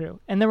 Very true.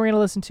 And then we're going to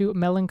listen to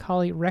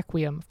Melancholy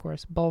Requiem, of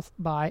course, both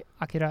by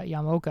Akira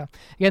Yamaoka.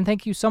 Again,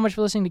 thank you so much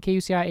for listening to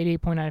KUCI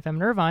 88.9 FM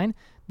in Irvine.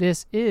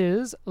 This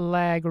is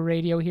Lag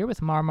Radio here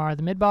with Marmar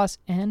the Midboss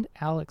and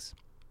Alex.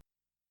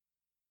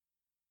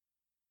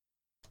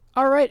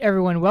 All right,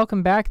 everyone,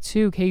 welcome back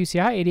to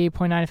KUCI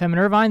 88.9 FM in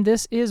Irvine.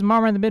 This is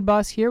Marmar the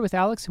Midboss here with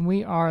Alex, and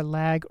we are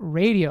Lag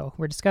Radio.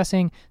 We're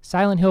discussing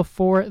Silent Hill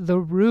 4 The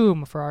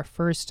Room for our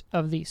first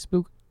of the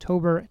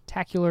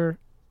Spooktober-tacular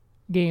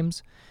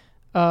games.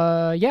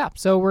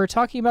 So we're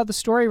talking about the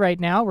story right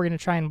now. We're going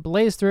to try and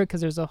blaze through it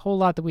because there's a whole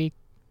lot that we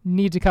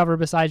need to cover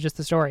besides just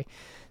the story.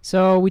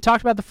 So we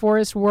talked about the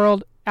forest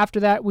world. After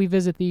that, we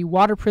visit the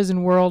water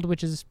prison world,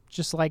 which is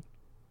just like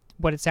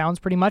what it sounds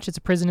pretty much. It's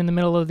a prison in the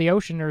middle of the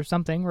ocean or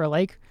something, or a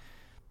lake.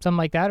 Something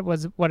like that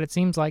was what it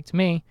seems like to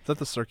me. Is that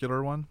the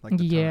circular one? Like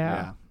the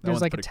yeah.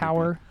 There's like a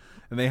tower. Creepy.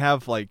 And they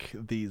have like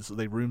these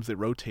rooms that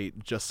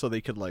rotate just so they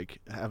could like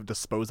have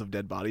dispose of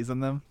dead bodies in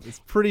them. It's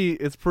pretty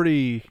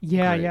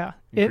yeah.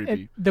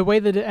 Creepy. The way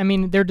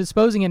that they're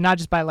disposing it not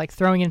just by like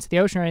throwing it into the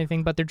ocean or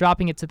anything, but they're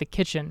dropping it to the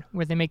kitchen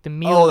where they make the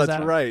meals. Oh,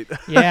 that's right.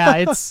 Yeah,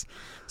 it's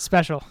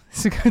special.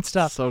 It's good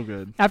stuff. So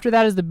good. After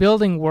that is the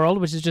building world,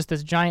 which is just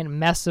this giant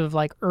mess of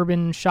like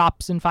urban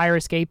shops and fire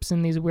escapes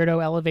and these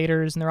weirdo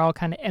elevators, and they're all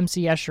kind of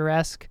MC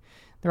Escher-esque.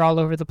 They're all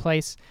over the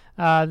place.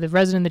 The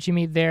resident that you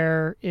meet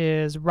there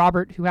is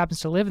Robert, who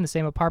happens to live in the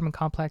same apartment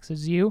complex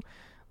as you.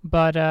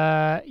 But,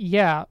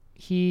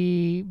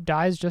 he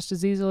dies just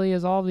as easily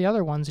as all the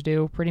other ones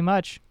do, pretty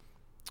much.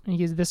 And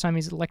this time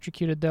he's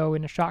electrocuted, though,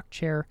 in a shock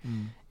chair.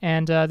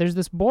 And there's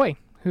this boy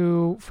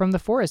who, from the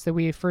forest that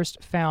we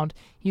first found,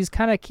 he's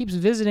kind of keeps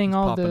visiting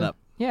all the... up.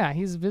 Yeah,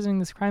 he's visiting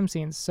this crime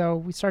scenes. So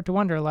we start to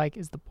wonder, like,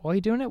 is the boy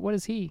doing it? What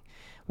is he?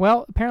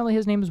 Well, apparently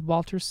his name is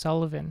Walter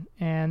Sullivan,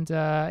 and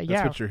That's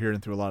what you're hearing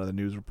through a lot of the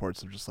news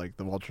reports of just like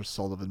the Walter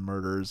Sullivan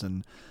murders,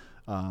 and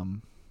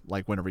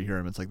like whenever you hear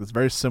him, it's like it's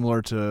very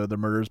similar to the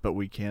murders, but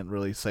we can't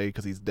really say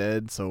because he's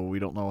dead, so we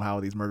don't know how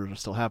these murders are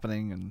still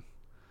happening. And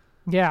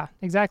Yeah,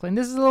 exactly. And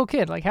this is a little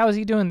kid. Like, how is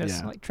he doing this?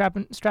 Yeah. Like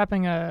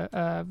strapping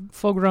a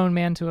full-grown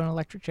man to an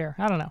electric chair.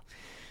 I don't know.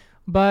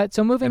 But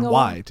so moving And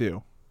along. why,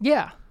 too?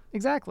 Yeah,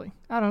 exactly.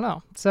 I don't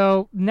know.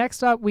 So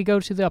next up, we go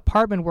to the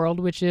apartment world,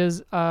 which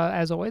is,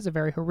 as always, a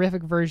very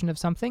horrific version of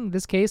something. In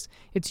this case,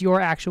 it's your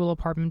actual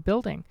apartment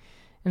building.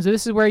 And so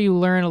this is where you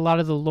learn a lot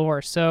of the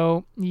lore.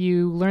 So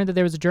you learn that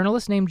there was a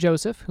journalist named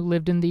Joseph who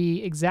lived in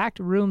the exact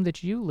room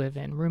that you live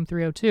in, room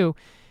 302.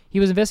 He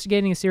was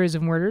investigating a series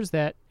of murders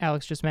that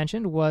Alex just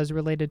mentioned was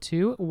related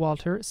to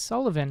Walter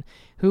Sullivan,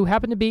 who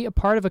happened to be a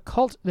part of a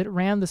cult that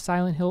ran the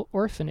Silent Hill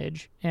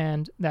Orphanage,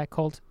 and that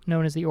cult,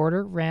 known as the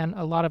Order, ran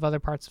a lot of other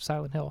parts of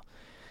Silent Hill.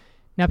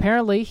 Now,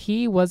 apparently,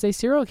 he was a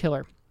serial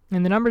killer,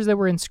 and the numbers that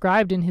were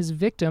inscribed in his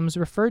victims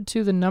referred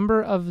to the number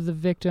of the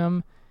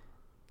victim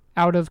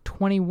out of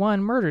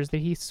 21 murders that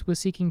he was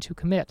seeking to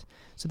commit.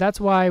 So that's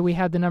why we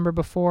had the number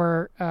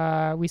before.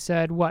 We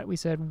said what? We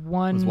said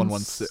one. It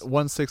was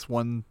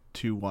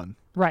 16121.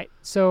 Right.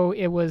 So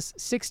it was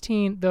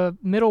 16. The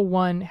middle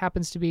one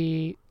happens to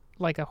be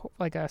like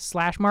a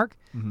slash mark.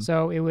 Mm-hmm.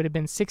 So it would have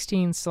been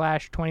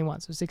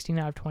 16/21. So 16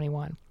 out of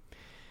 21.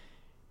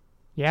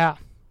 Yeah.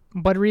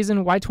 What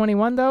reason? Why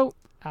 21 though?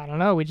 I don't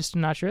know. We just are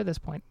not sure at this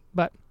point.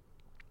 But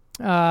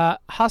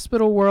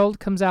Hospital World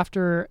comes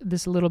after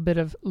this little bit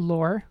of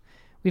lore.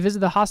 We visit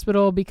the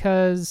hospital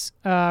because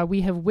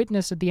we have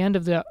witnessed at the end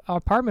of the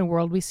apartment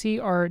world, we see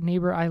our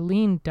neighbor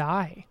Eileen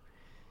die.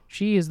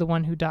 She is the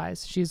one who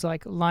dies. She's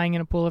like lying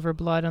in a pool of her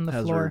blood on the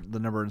floor. The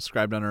number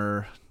inscribed on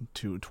her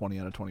to 20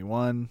 out of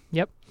 21.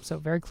 Yep. So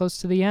very close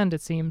to the end, it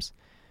seems.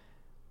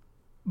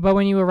 But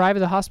when you arrive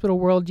at the hospital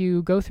world,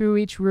 you go through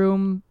each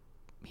room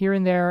here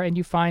and there, and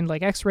you find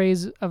like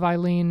x-rays of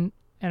Eileen,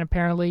 and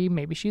apparently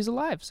maybe she's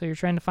alive. So you're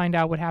trying to find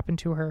out what happened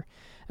to her.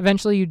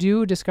 Eventually, you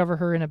do discover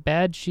her in a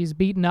bed. She's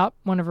beaten up.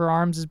 One of her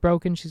arms is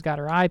broken. She's got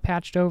her eye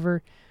patched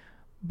over.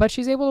 But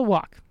she's able to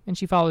walk, and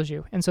she follows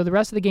you. And so the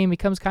rest of the game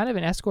becomes kind of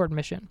an escort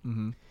mission.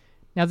 Mm-hmm.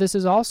 Now, this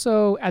is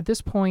also at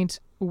this point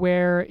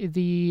where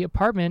the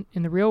apartment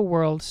in the real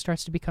world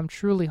starts to become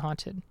truly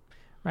haunted,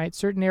 right?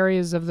 Certain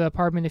areas of the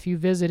apartment, if you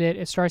visit it,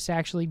 it starts to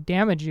actually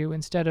damage you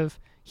instead of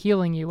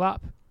healing you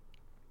up.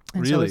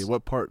 And Really? So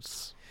What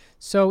parts?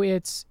 So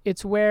it's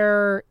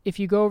where, if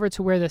you go over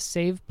to where the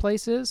save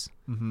place is.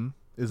 Mm-hmm.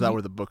 Is that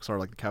where the books are,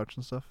 like the couch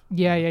and stuff?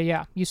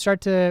 Yeah. You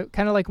start to,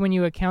 kind of like when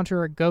you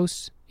encounter a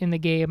ghost in the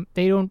game,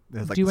 they don't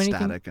It's like do the anything.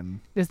 static and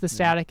It's the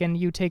static, and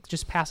you take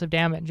just passive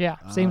damage. Yeah,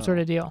 same sort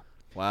of deal.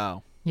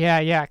 Wow.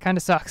 Yeah, kind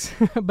of sucks.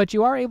 But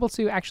you are able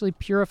to actually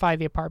purify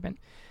the apartment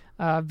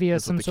via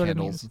It's some with the sort of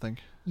candles, means. I think.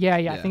 Yeah, I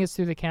Yeah. think it's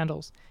through the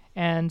candles.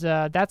 And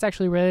that's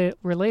actually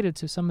related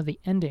to some of the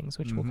endings,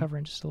 which we'll cover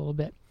in just a little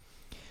bit.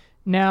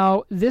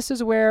 Now, this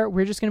is where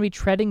we're just going to be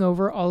treading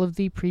over all of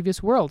the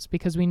previous worlds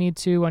because we need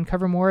to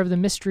uncover more of the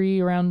mystery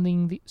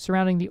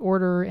surrounding the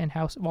Order and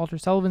how Walter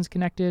Sullivan's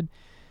connected.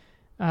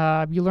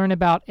 You learn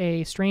about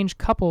a strange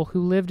couple who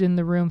lived in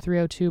the room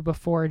 302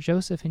 before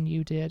Joseph and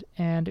you did.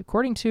 And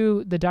according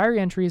to the diary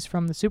entries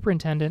from the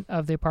superintendent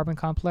of the apartment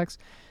complex,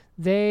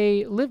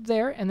 they lived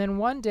there, and then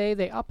one day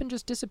they up and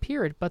just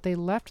disappeared, but they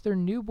left their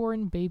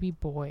newborn baby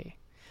boy.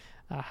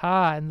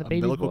 Aha, and the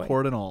baby boy. Umbilical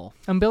cord and all.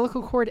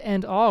 Umbilical cord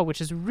and all, which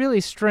is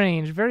really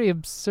strange, very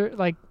absurd.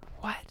 Like,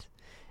 what?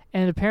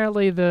 And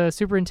apparently the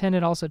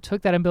superintendent also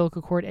took that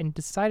umbilical cord and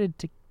decided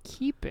to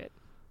keep it.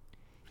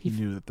 He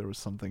knew that there was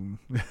something.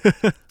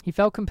 He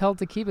felt compelled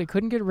to keep it.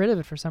 Couldn't get rid of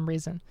it for some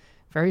reason.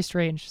 Very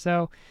strange.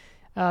 So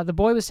the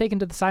boy was taken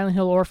to the Silent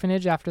Hill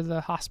Orphanage after the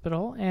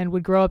hospital and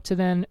would grow up to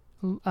then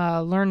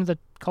learn the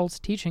cult's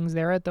teachings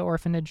there at the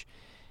orphanage.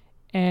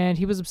 And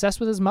he was obsessed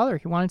with his mother.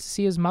 He wanted to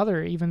see his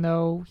mother, even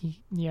though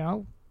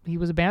he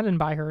was abandoned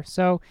by her.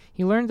 So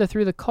he learned that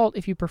through the cult,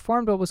 if you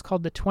performed what was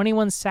called the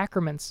 21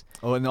 sacraments.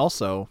 Oh, and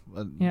also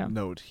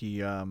note,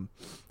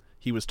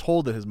 he was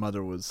told that his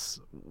mother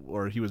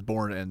he was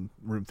born in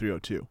room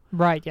 302.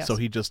 Right. Yes. So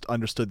he just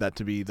understood that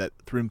to be that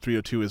room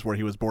 302 is where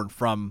he was born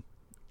from,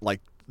 like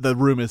the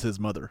room is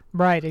his mother.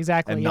 Right.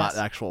 Exactly. And yes.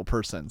 not actual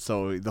person.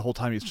 So the whole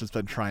time he's just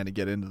been trying to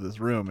get into this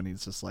room, and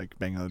he's just like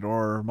banging on the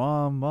door,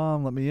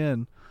 "Mom, let me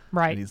in."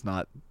 Right. And he's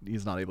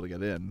not able to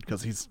get in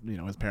because his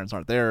parents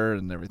aren't there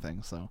and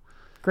everything. So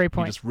great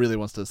point. He just really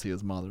wants to see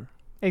his mother.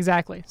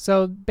 Exactly.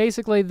 So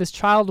basically, this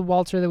child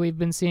Walter that we've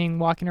been seeing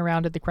walking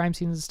around at the crime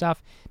scenes and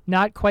stuff,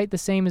 not quite the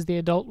same as the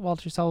adult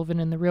Walter Sullivan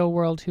in the real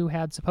world who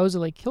had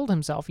supposedly killed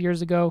himself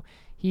years ago.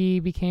 He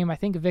became, I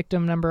think,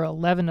 victim number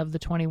 11 of the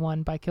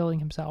 21 by killing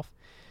himself.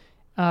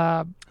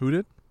 Who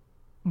did?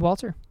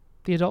 Walter,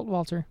 the adult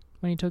Walter,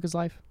 when he took his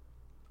life.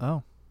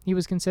 Oh. He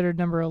was considered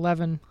number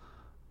 11.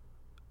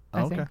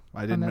 I Okay. think,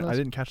 I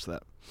didn't catch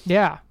that.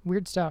 Yeah,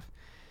 weird stuff.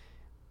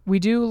 We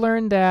do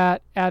learn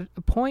that at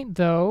a point,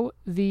 though,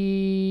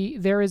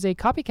 there is a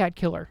copycat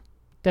killer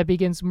that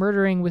begins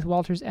murdering with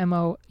Walter's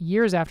MO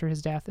years after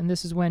his death, and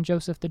this is when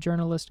Joseph, the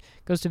journalist,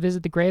 goes to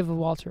visit the grave of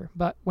Walter.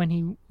 But when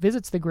he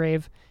visits the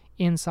grave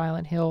in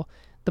Silent Hill,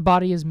 the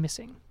body is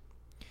missing.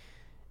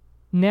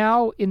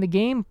 Now, in the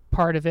game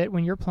part of it,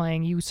 when you're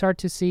playing, you start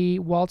to see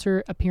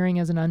Walter appearing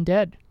as an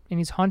undead, and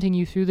he's haunting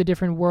you through the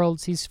different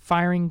worlds. He's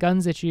firing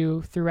guns at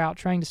you throughout,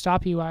 trying to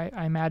stop you,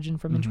 I imagine,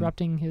 from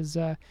interrupting his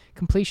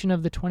completion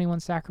of the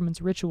 21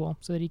 Sacraments ritual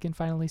so that he can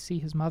finally see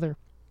his mother.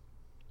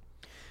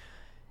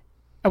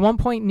 At one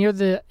point near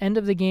the end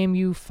of the game,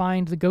 you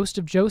find the ghost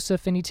of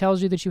Joseph, and he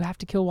tells you that you have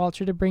to kill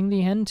Walter to bring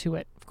the end to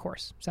it. Of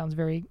course, sounds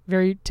very,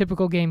 very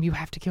typical game. You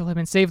have to kill him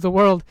and save the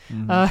world.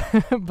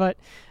 But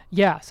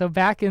yeah, so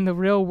back in the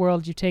real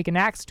world, you take an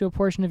axe to a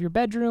portion of your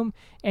bedroom,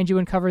 and you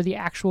uncover the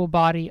actual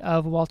body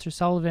of Walter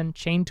Sullivan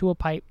chained to a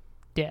pipe,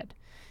 dead.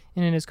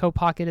 And in his coat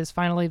pocket is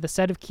finally the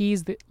set of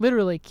keys,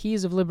 literally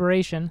keys of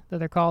liberation that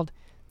they're called.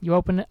 You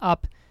open it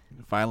up.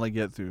 You finally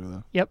get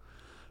through. Yep.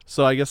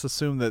 So I guess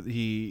assume that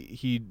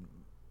he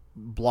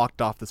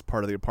blocked off this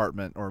part of the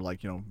apartment, or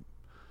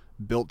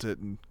built it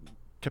and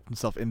kept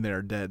himself in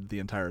there dead the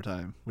entire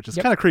time, which is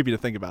kind of creepy to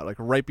think about. Like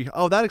right behind.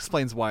 Oh, that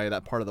explains why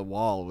that part of the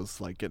wall was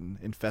like getting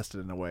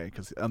infested in a way,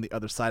 because on the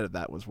other side of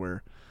that was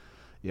where.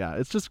 Yeah,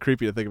 it's just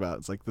creepy to think about.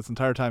 It's like this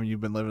entire time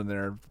you've been living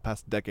there, the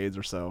past decades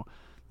or so,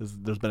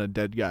 there's been a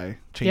dead guy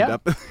chained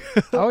up.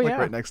 Oh like yeah,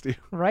 right next to you.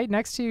 Right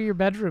next to your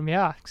bedroom.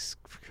 Yeah,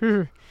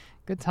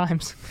 good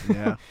times.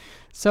 Yeah.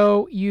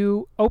 So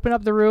you open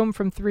up the room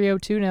from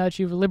 302 now that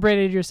you've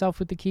liberated yourself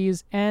with the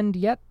keys, and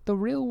yet the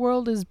real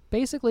world is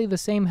basically the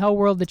same hell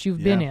world that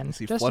you've been in. You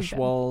see flush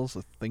walls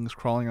with things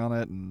crawling on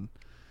it, and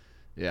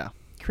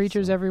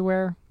creatures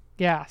everywhere.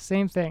 Yeah,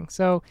 same thing.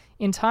 So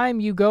in time,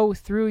 you go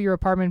through your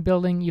apartment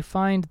building, you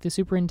find the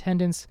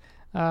superintendent's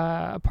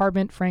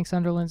apartment, Frank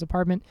Sunderland's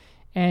apartment,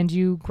 and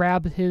you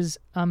grab his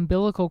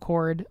umbilical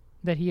cord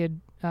that he had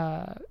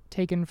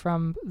taken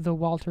from the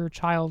Walter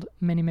child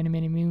many, many,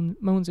 many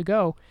moons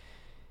ago.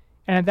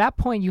 And at that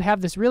point, you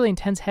have this really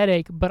intense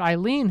headache, but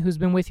Eileen, who's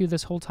been with you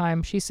this whole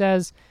time, she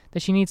says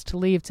that she needs to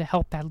leave to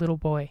help that little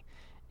boy.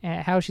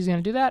 And how she's going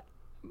to do that,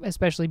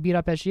 especially beat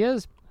up as she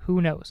is,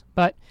 who knows.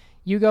 But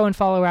you go and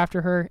follow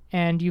after her,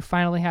 and you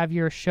finally have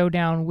your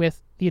showdown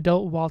with the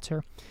adult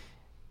Walter.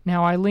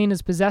 Now, Eileen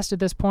is possessed at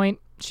this point.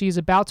 She's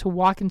about to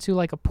walk into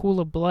like a pool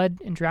of blood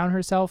and drown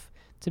herself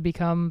to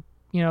become,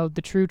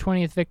 the true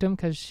 20th victim,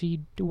 because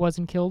she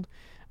wasn't killed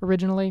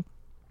originally.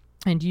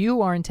 And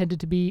you are intended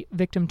to be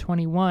victim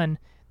 21,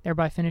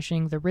 thereby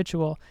finishing the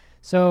ritual.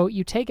 So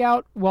you take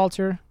out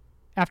Walter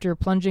after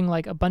plunging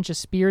like a bunch of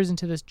spears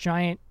into this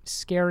giant,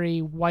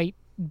 scary, white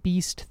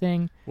beast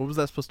thing. What was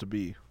that supposed to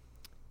be?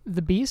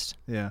 The beast?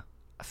 Yeah.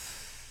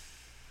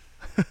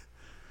 It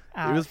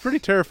was pretty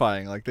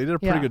terrifying. Like, they did a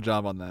pretty good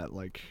job on that,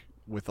 like,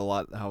 with a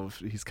lot how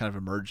he's kind of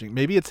emerging.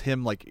 Maybe it's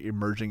him, like,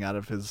 emerging out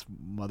of his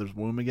mother's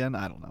womb again.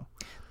 I don't know.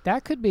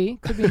 That could be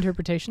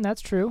interpretation.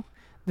 That's true.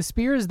 The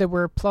spears that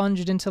were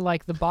plunged into,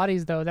 like, the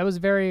bodies, though, that was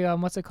very,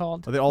 what's it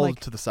called? Are they all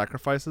to the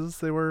sacrifices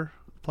they were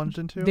plunged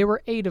into? There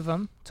were 8 of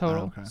them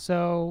total. Oh, okay.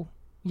 So,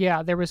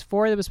 yeah, there was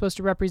 4 that was supposed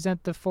to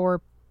represent the 4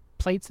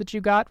 plates that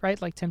you got,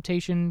 right? Like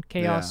temptation,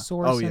 chaos,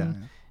 source,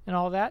 and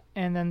all that.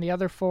 And then the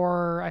other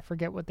 4, I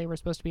forget what they were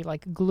supposed to be,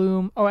 like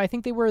gloom. Oh, I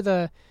think they were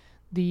the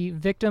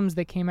victims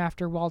that came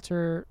after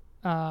Walter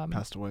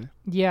passed away.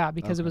 Yeah,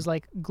 because it was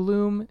like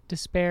gloom,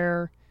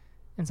 despair,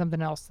 and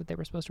something else that they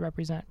were supposed to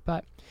represent.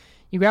 But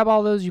you grab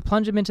all those, you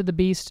plunge them into the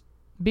beast.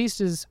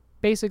 Beast is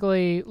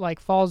basically like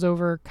falls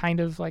over, kind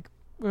of like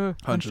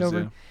hunched over.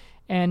 Yeah.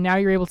 And now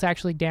you're able to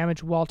actually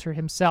damage Walter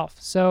himself.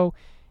 So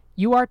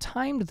you are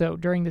timed, though,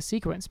 during the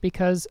sequence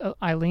because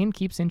Eileen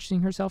keeps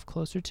inching herself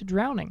closer to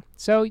drowning.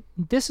 So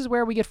this is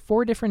where we get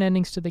 4 different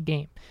endings to the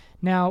game.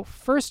 Now,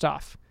 first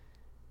off,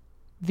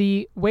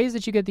 the ways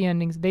that you get the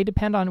endings, they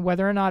depend on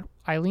whether or not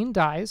Eileen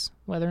dies,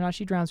 whether or not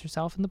she drowns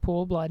herself in the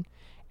pool of blood,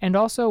 and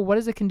also what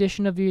is the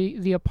condition of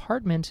the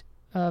apartment,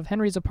 of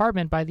Henry's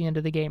apartment by the end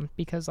of the game,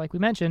 because like we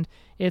mentioned,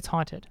 it's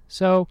haunted.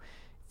 So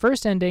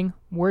first ending,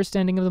 worst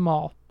ending of them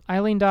all.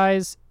 Eileen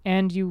dies,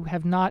 and you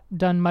have not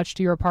done much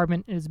to your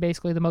apartment. It is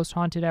basically the most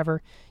haunted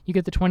ever. You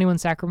get the 21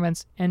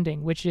 Sacraments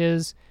ending, which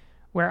is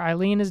where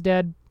Eileen is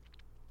dead.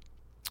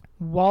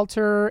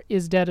 Walter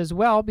is dead as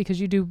well, because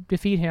you do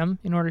defeat him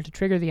in order to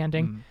trigger the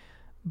ending.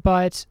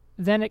 But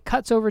then it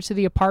cuts over to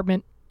the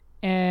apartment,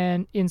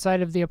 and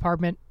inside of the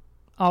apartment,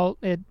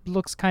 it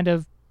looks kind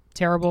of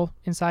terrible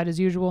inside as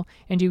usual,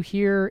 and you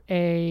hear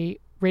a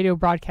radio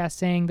broadcast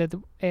saying that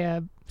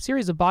a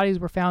series of bodies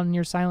were found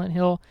near Silent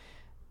Hill,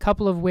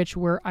 couple of which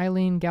were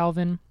Eileen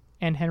Galvin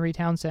and Henry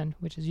Townsend,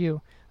 which is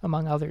you,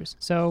 among others.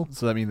 So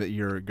that means that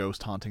you're a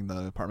ghost haunting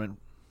the apartment?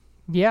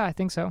 Yeah, I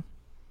think so.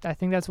 I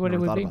think that's what it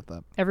would be. About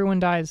that. Everyone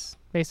dies,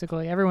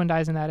 basically. Everyone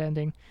dies in that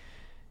ending.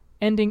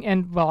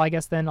 And, well, I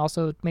guess then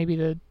also maybe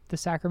the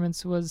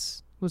sacraments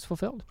was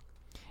fulfilled.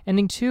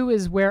 Ending 2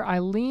 is where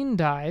Eileen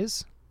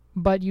dies,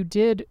 but you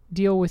did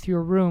deal with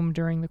your room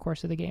during the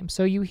course of the game.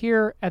 So you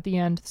hear at the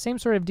end, same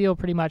sort of deal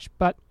pretty much,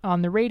 but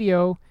on the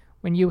radio,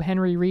 when you,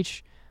 Henry,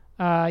 reach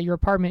your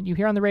apartment, you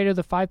hear on the radio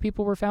the 5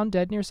 people were found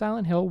dead near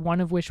Silent Hill,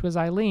 one of which was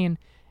Eileen,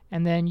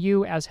 and then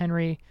you, as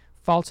Henry,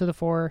 fall to the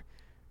floor,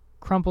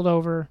 crumpled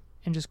over,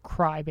 and just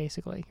cry,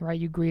 basically, right?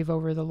 You grieve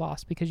over the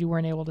loss because you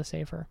weren't able to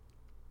save her.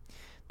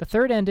 The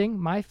third ending,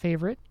 my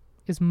favorite,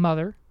 is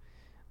Mother,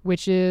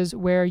 which is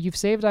where you've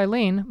saved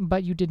Eileen,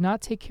 but you did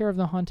not take care of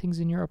the hauntings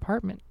in your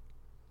apartment.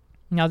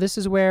 Now, this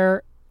is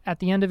where, at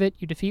the end of it,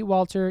 you defeat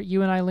Walter.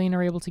 You and Eileen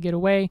are able to get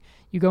away.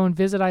 You go and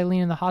visit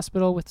Eileen in the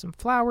hospital with some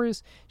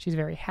flowers. She's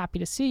very happy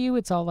to see you.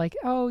 It's all like,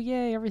 oh,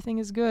 yay, everything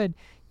is good.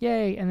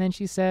 Yay. And then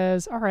she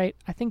says, all right,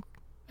 I think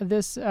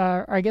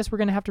I guess we're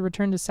going to have to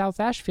return to South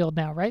Ashfield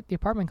now, right? The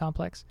apartment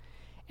complex.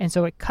 And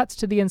so it cuts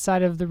to the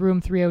inside of the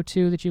room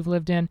 302 that you've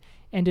lived in,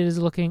 and it is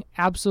looking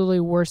absolutely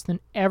worse than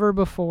ever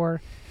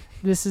before.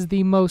 This is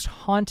the most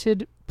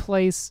haunted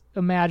place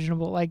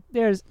imaginable. Like,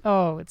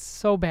 it's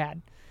so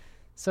bad.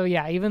 So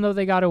yeah, even though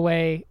they got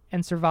away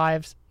and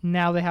survived,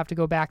 now they have to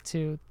go back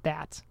to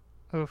that.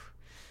 Oof.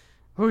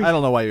 I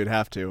don't know why you'd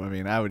have to. I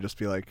mean, I would just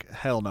be like,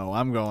 hell no,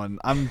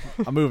 I'm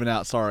moving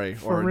out, sorry.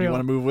 Or do you want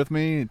to move with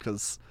me?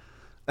 Because,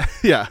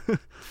 yeah,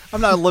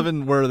 I'm not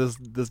living where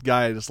this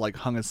guy just like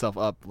hung himself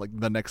up like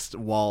the next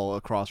wall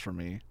across from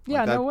me.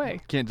 Yeah, like, no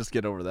way. Can't just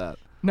get over that.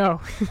 No.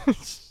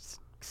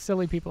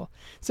 Silly people.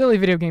 Silly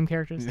video game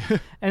characters.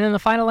 And then the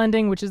final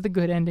ending, which is the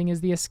good ending,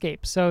 is the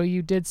escape. So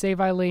you did save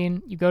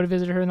Eileen. You go to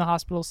visit her in the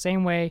hospital,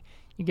 same way.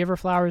 You give her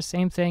flowers,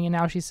 same thing. And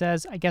now she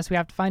says, I guess we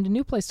have to find a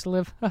new place to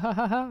live.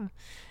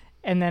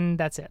 And then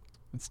that's it.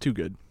 It's too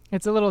good.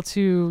 It's a little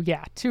too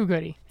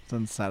goody. It's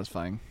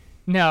unsatisfying.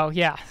 No,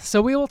 yeah. So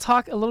we will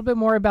talk a little bit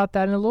more about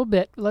that in a little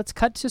bit. Let's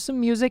cut to some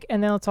music,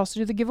 and then let's also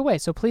do the giveaway.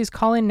 So please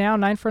call in now,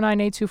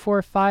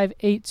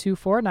 949-824-5824,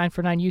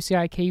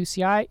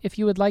 949-UCI-KUCI, if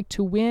you would like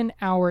to win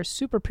our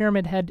Super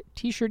Pyramid Head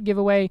t-shirt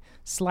giveaway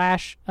 /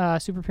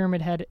 Super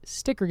Pyramid Head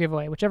sticker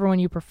giveaway. Whichever one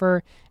you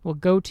prefer will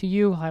go to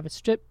you. I'll have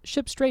it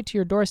shipped straight to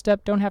your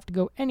doorstep. Don't have to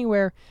go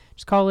anywhere.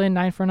 Just call in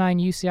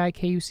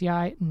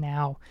 949-UCI-KUCI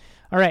now.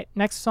 All right,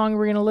 next song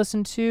we're going to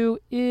listen to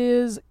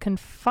is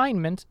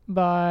Confinement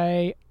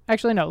by...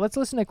 Actually, no, let's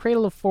listen to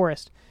Cradle of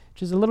Forest,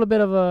 which is a little bit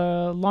of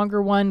a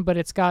longer one, but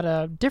it's got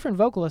a different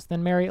vocalist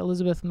than Mary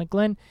Elizabeth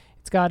McGlynn.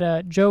 It's got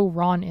Joe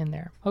Ron in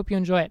there. Hope you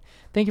enjoy it.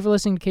 Thank you for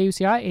listening to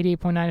KUCI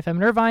 88.9 FM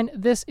in Irvine.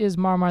 This is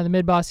Marmar the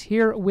Midboss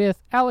here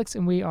with Alex,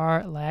 and we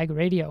are Lag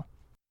Radio.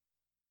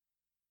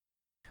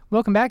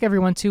 Welcome back,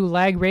 everyone, to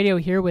Lag Radio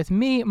here with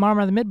me,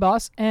 Marmar the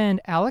Midboss,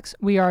 and Alex.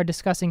 We are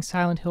discussing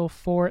Silent Hill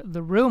for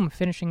The Room,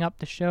 finishing up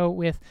the show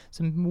with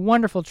some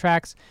wonderful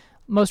tracks.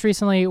 Most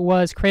recently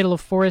was Cradle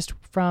of Forest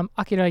from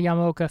Akira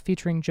Yamaoka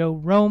featuring Joe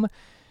Rome.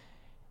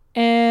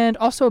 And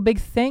also a big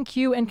thank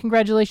you and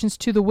congratulations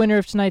to the winner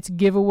of tonight's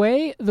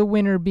giveaway, the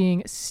winner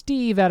being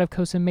Steve out of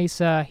Costa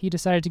Mesa. He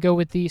decided to go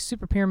with the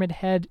Super Pyramid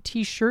Head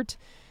t-shirt.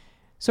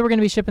 So we're going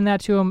to be shipping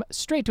that to him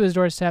straight to his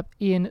doorstep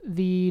in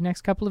the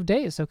next couple of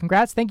days. So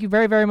congrats. Thank you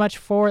very, very much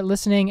for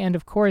listening. And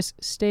of course,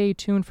 stay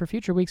tuned for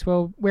future weeks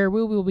where we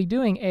will be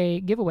doing a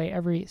giveaway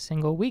every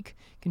single week.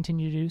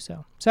 Continue to do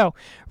so. So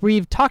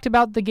we've talked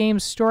about the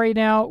game's story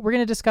now. We're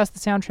going to discuss the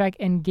soundtrack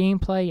and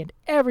gameplay and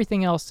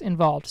everything else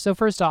involved. So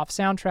first off,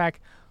 soundtrack.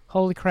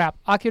 Holy crap.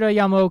 Akira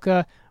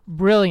Yamaoka.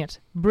 Brilliant.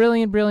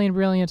 Brilliant, brilliant,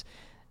 brilliant.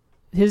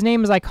 His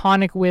name is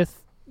iconic with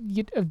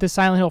the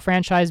Silent Hill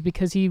franchise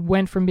because he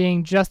went from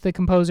being just the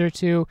composer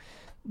to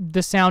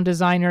the sound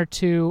designer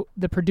to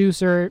the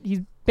producer.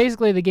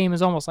 Basically the game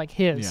is almost like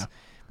his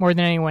more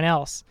than anyone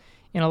else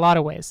in a lot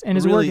of ways. And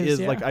his really work is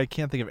like I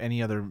can't think of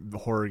any other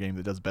horror game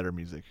that does better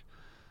music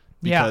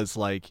because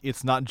like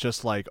it's not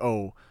just like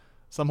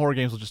some horror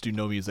games will just do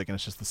no music and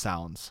it's just the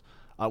sounds,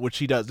 which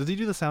he does. Does he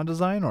do the sound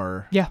design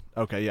or? Yeah.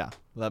 Okay, yeah,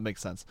 that makes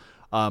sense.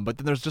 But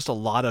then there's just a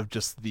lot of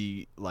just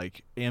the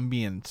like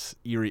ambient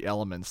eerie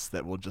elements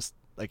that will just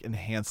like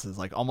enhances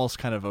like almost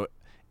kind of a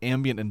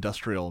ambient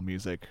industrial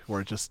music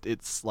where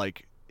it's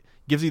like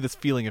gives you this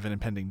feeling of an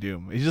impending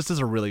doom. He just does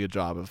a really good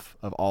job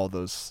of all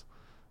those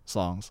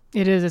songs.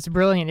 It's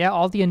brilliant. Yeah,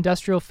 all the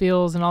industrial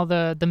feels and all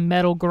the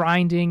metal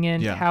grinding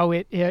and how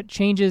it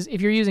changes.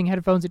 If you're using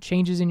headphones, it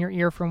changes in your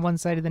ear from one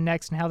side to the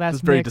next and how that's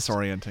very mixed.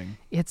 Disorienting.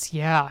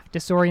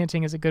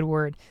 Disorienting is a good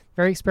word.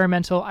 Very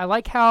experimental. I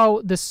like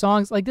how the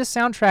songs, like this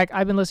soundtrack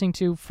I've been listening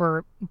to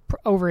for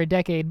over a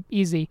decade,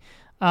 easy.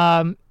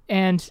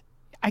 And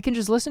I can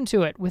just listen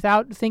to it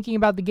without thinking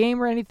about the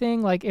game or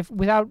anything. Like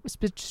without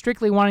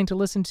strictly wanting to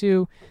listen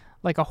to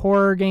like a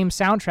horror game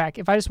soundtrack.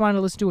 If I just wanted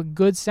to listen to a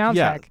good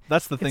soundtrack,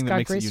 that's the thing that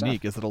makes it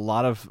unique. Is that a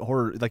lot of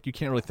horror, like you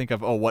can't really think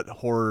of what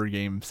horror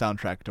game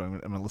soundtrack I'm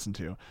going to listen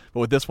to. But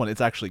with this one,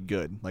 it's actually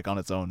good, like on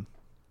its own.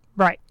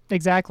 Right,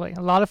 exactly.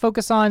 A lot of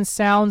focus on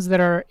sounds that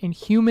are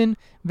inhuman,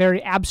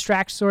 very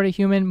abstract sort of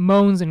human,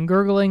 moans and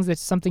gurglings.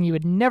 That's something you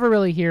would never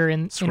really hear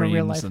in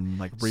real life. And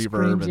like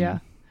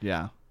reverb.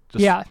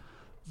 Screams,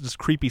 just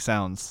creepy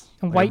sounds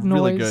and white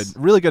noise.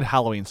 Really good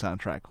Halloween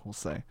soundtrack, we'll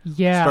say.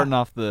 Yeah, starting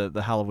off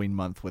the Halloween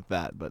month with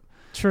that. But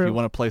true. If you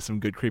want to play some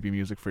good creepy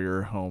music for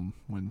your home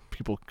when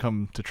people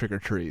come to trick or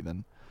treat,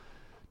 then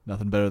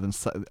nothing better than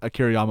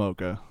Akira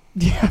Yamaoka.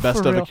 Yeah,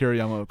 best of Akira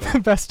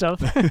Yamaoka. Best of,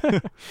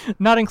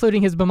 not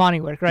including his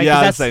Bamani work, right?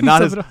 Yeah, I'd say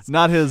not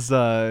his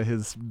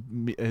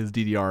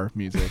DDR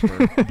music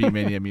or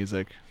Beatmania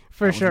music.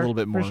 For sure, a little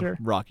bit more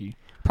rocky.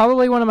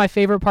 Probably one of my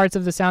favorite parts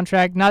of the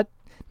soundtrack. Not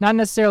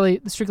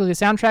necessarily strictly the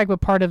soundtrack, but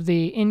part of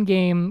the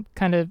in-game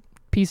kind of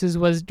pieces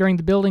was during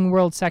the building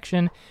world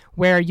section,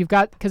 where you've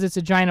got, because it's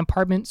a giant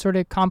apartment sort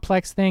of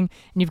complex thing,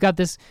 and you've got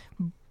this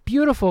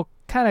beautiful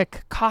kind of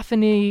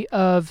cacophony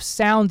of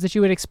sounds that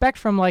you would expect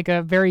from like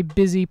a very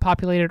busy,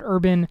 populated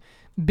urban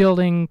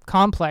building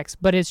complex,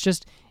 but it's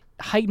just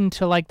heightened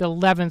to like the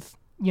 11th,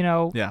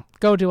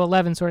 go to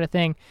 11 sort of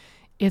thing.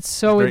 It's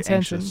so very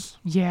intense. Anxious.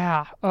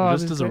 Yeah.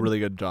 This does a really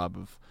good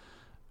job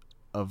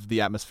of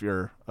the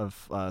atmosphere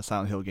of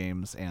Silent Hill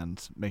games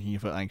and making you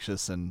feel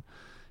anxious and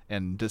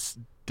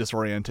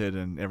disoriented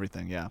and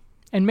everything. Yeah.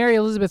 And Mary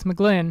Elizabeth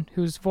McGlynn,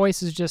 whose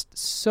voice is just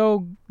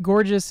so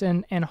gorgeous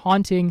and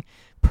haunting,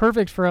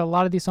 perfect for a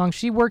lot of these songs.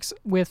 She works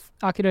with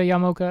Akira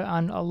Yamaoka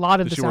on a lot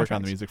of the soundtracks. Did she work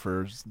on the music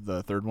for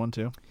the third one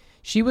too?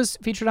 She was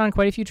featured on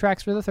quite a few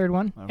tracks for the third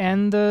one,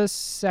 and the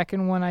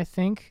second one, I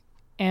think,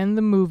 and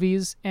the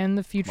movies and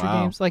the future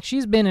games. Like,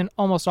 she's been in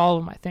almost all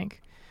of them, I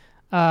think.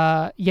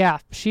 Yeah,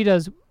 she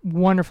does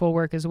wonderful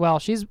work as well.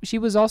 She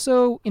was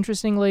also,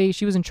 interestingly,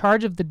 she was in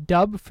charge of the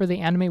dub for the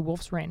anime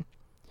Wolf's Rain,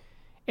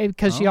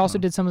 because she also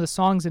did some of the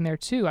songs in there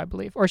too, I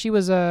believe. Or she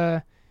was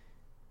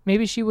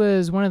maybe she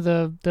was one of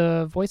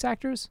the voice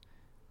actors.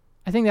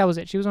 I think that was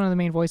it. She was one of the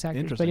main voice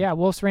actors. But yeah,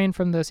 Wolf's Rain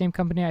from the same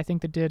company, I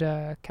think, that did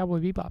Cowboy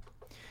Bebop.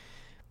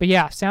 But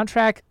yeah,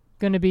 soundtrack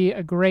going to be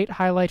a great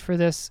highlight for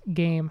this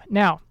game.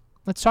 Now,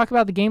 let's talk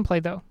about the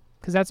gameplay though,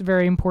 because that's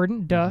very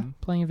important.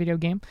 Playing a video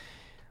game.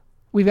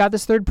 We've got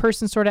this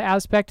third-person sort of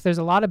aspect. There's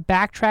a lot of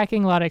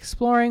backtracking, a lot of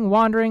exploring,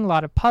 wandering, a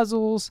lot of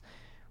puzzles.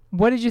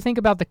 What did you think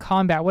about the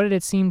combat? What did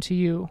it seem to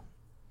you?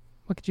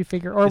 What could you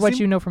figure, or what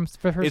you know from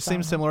first? It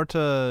seems similar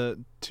to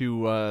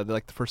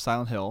like the first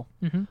Silent Hill,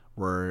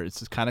 where it's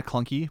just kind of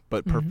clunky,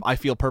 but I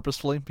feel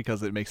purposefully,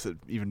 because it makes it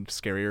even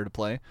scarier to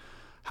play.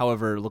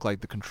 However, it looked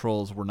like the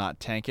controls were not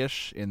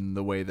tankish in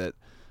the way that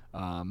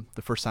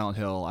the first Silent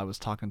Hill. I was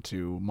talking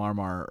to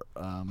Marmar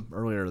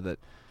earlier that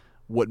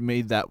what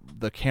made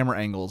the camera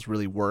angles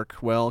really work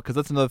well, because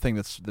that's another thing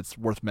that's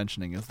worth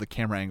mentioning, is the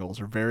camera angles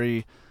are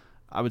very,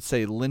 I would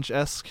say,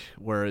 Lynch-esque,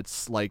 where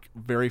it's like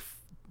very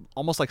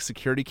almost like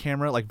security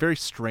camera, like very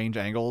strange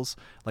angles,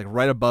 like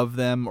right above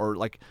them, or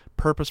like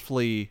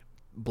purposefully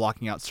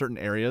blocking out certain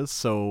areas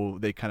so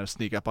they kind of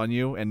sneak up on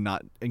you and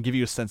give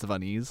you a sense of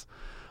unease.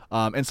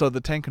 And so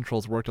the tank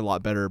controls worked a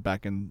lot better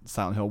back in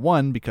Silent Hill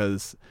 1,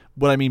 because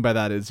what I mean by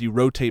that is you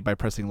rotate by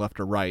pressing left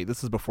or right.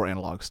 This is before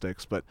analog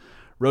sticks, but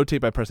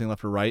rotate by pressing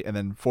left or right, and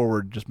then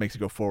forward just makes you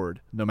go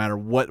forward no matter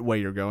what way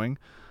you're going.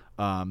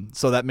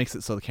 So that makes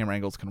it so the camera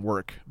angles can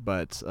work.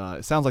 But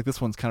it sounds like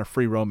this one's kind of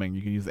free roaming.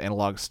 You can use the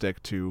analog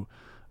stick to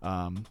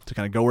kind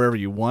of go wherever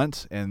you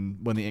want, and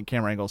when the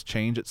camera angles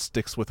change, it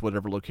sticks with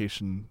whatever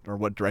location or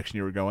what direction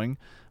you were going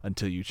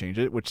until you change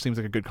it, which seems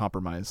like a good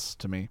compromise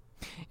to me.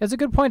 It's a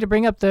good point to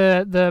bring up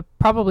the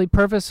probably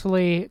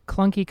purposefully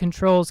clunky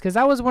controls, because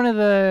that was one of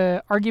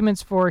the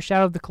arguments for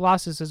Shadow of the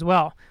Colossus as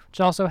well,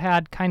 which also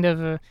had kind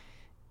of a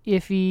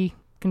iffy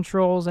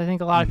controls. I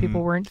think a lot of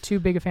people weren't too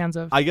big of fans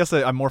of. I guess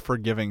I'm more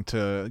forgiving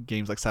to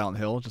games like Silent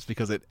Hill just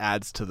because it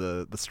adds to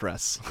the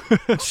stress.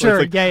 Sure,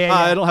 like, yeah.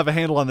 I don't have a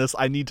handle on this.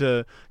 I need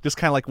to, just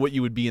kind of like what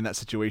you would be in that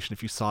situation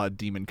if you saw a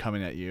demon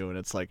coming at you, and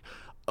it's like,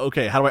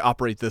 okay, how do I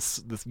operate this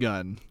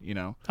gun?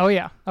 Oh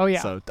yeah.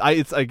 So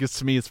I guess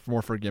to me it's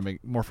more forgiving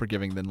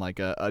than like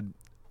a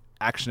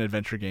action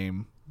adventure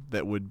game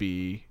that would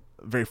be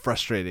very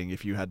frustrating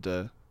if you had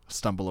to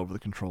stumble over the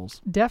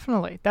controls.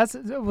 Definitely. That's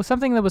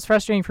something that was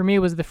frustrating for me,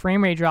 was the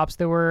frame rate drops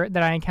that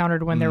I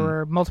encountered when there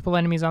were multiple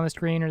enemies on the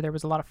screen, or there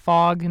was a lot of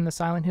fog in the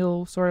Silent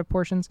Hill sort of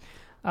portions.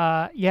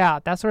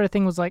 That sort of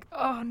thing was like,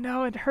 oh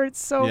no, it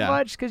hurts so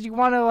much, because you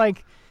want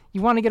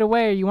to get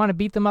away, or you want to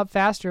beat them up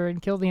faster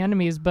and kill the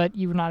enemies, but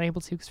you're not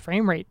able to because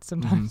frame rate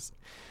sometimes.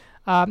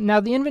 Now,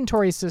 the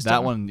inventory system.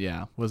 That one,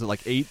 was it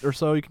like 8 or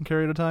so you can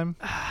carry at a time?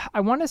 I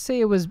want to say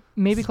it was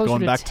maybe closer to 10.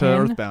 Going back to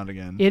Earthbound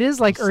again. It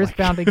is like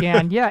Earthbound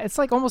again. Yeah, it's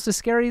like almost as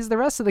scary as the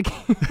rest of the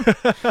game.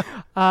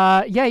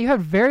 You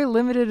had very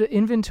limited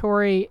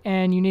inventory,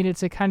 and you needed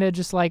to kind of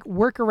just like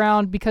work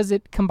around, because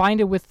it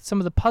combined it with some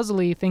of the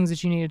puzzly things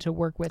that you needed to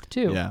work with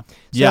too.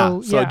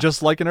 So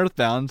just like in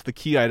Earthbound, the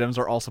key items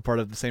are also part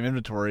of the same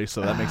inventory, so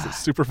that makes it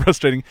super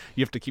frustrating.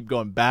 You have to keep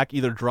going back,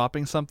 either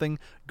dropping something,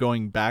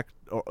 going back,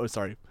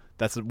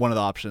 that's one of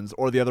the options.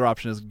 Or the other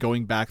option is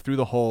going back through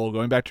the hole,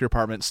 going back to your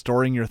apartment,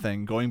 storing your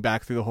thing, going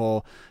back through the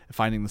hole,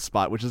 finding the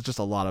spot, which is just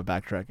a lot of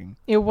backtracking.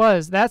 It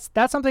was. That's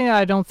something that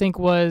I don't think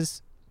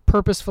was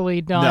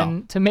purposefully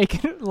done to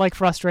make it like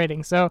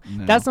frustrating. So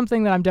that's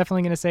something that I'm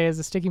definitely going to say is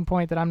a sticking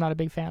point that I'm not a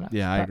big fan of.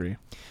 Yeah, I agree.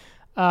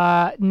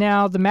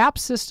 Now, the map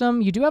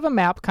system, you do have a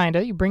map, kind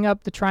of. You bring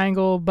up the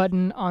triangle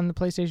button on the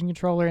PlayStation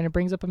controller, and it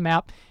brings up a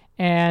map,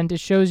 and it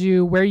shows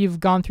you where you've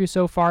gone through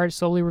so far. It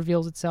slowly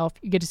reveals itself.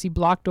 You get to see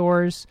blocked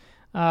doors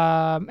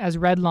as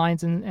red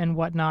lines and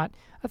whatnot.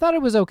 I thought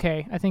it was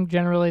okay. I think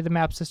generally the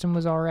map system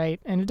was all right,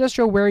 and it does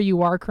show where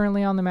you are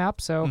currently on the map.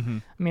 So,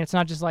 I mean, it's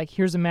not just like,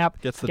 here's a map,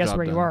 guess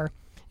where you are.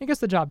 It gets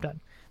the job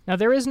done. Now,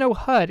 there is no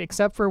HUD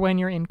except for when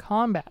you're in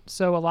combat.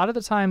 So a lot of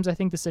the times I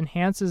think this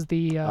enhances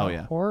the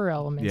horror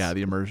elements. Yeah,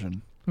 the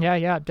immersion. Yeah,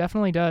 it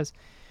definitely does.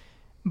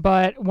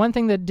 But one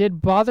thing that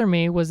did bother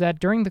me was that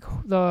during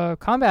the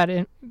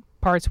combat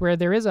parts where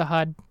there is a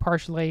HUD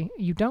partially,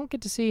 you don't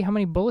get to see how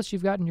many bullets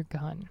you've got in your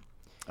gun.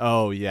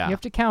 Oh, yeah. You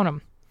have to count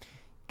them.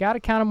 Got to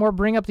count them or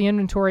bring up the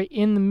inventory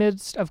in the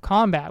midst of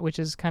combat, which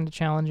is kind of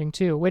challenging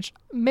too, which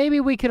maybe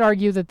we could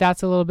argue that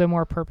that's a little bit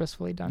more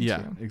purposefully done Yeah,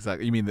 too.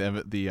 exactly. You mean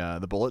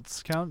the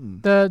bullets count?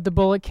 And The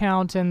bullet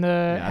count and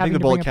I think the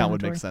bullet count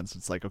would make sense.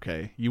 It's like,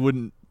 okay, you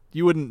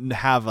wouldn't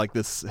have like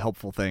this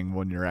helpful thing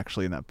when you're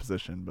actually in that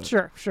position. But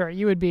Sure.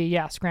 You would be,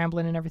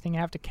 scrambling and everything. You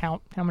have to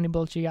count how many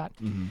bullets you got.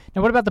 Mm-hmm.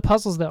 Now, what about the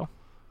puzzles, though?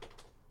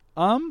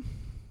 I'm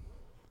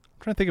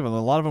trying to think of them.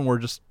 A lot of them were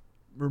just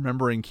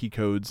remembering key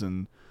codes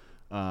and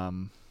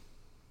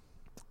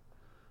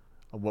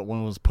what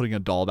one was putting a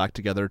doll back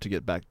together to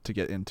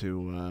get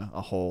into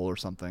a hole or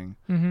something.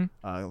 Mm-hmm.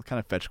 Kind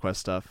of fetch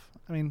quest stuff.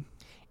 I mean,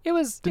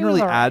 didn't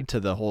really all right. add to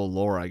the whole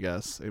lore, I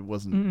guess. It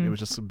wasn't. Mm-mm. It was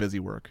just some busy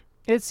work.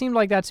 It seemed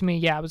like that to me.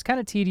 Yeah, it was kind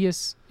of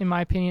tedious in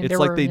my opinion. It's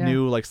like they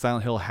knew like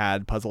Silent Hill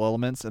had puzzle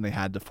elements and they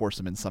had to force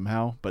them in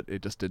somehow, but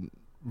it just didn't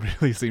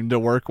really seem to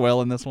work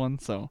well in this one.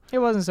 So it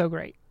wasn't so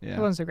great. Yeah. It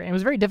wasn't so great. It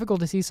was very difficult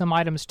to see some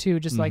items too,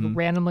 just like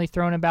randomly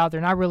thrown about.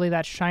 They're not really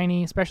that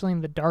shiny, especially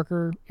in the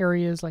darker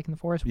areas, like in the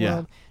forest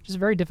world. Just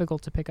very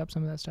difficult to pick up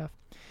some of that stuff.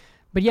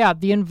 But yeah,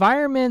 the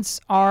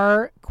environments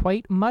are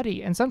quite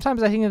muddy, and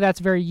sometimes I think that that's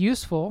very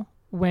useful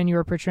when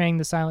you're portraying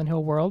the Silent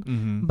Hill world,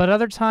 but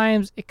other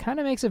times it kind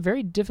of makes it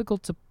very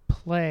difficult to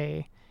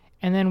play.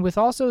 And then with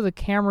also the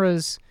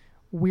camera's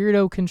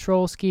weirdo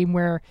control scheme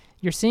where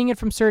you're seeing it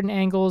from certain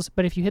angles,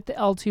 but if you hit the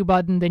L2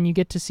 button, then you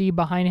get to see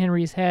behind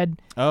Henry's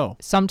head. Oh.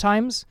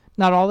 Sometimes,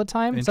 not all the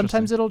time.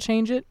 Sometimes it'll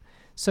change it.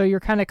 So you're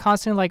kind of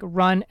constantly like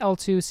run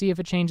L2, see if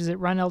it changes it,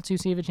 run L2,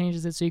 see if it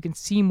changes it, so you can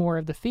see more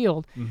of the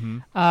field.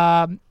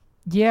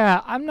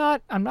 Yeah, I'm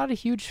not a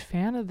huge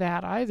fan of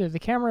that either. The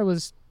camera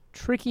was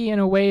tricky in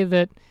a way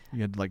that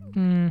you had to like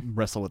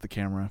wrestle with the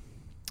camera.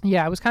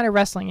 Yeah, it was kind of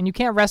wrestling, and you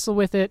can't wrestle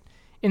with it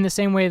in the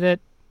same way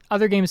that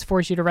other games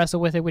force you to wrestle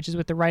with it, which is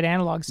with the right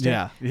analog stick.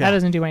 Yeah. That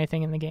doesn't do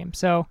anything in the game.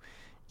 So,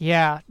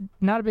 yeah,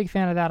 not a big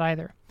fan of that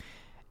either.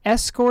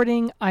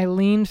 Escorting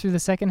Eileen through the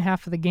second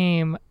half of the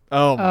game.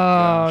 Oh my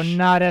gosh.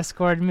 Not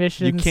escort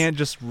missions.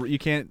 You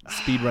can't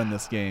speed run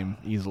this game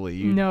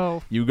easily.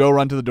 No. You go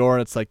run to the door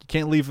and it's like you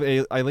can't leave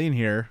Eileen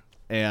here,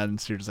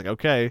 and so you're just like,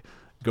 okay,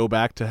 go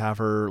back to have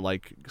her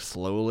like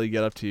slowly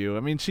get up to you. I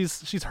mean,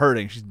 she's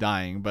hurting, she's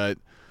dying, but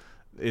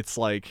it's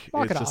like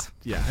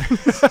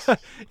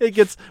it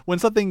gets when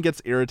something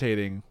gets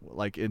irritating,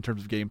 like in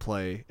terms of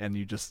gameplay, and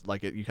you just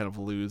like it, you kind of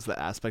lose the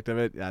aspect of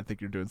it. I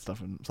think you're doing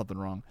something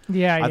wrong.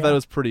 I thought it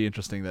was pretty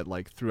interesting that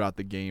like throughout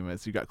the game,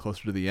 as you got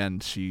closer to the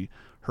end,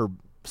 her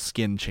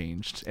skin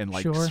changed and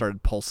like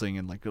started pulsing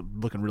and like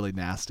looking really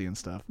nasty and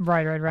stuff.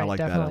 Right. I like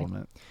definitely. that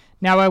element.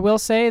 Now, I will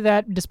say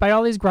that despite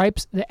all these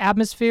gripes, the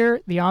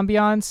atmosphere, the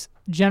ambiance,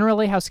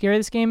 generally how scary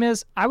this game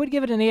is, I would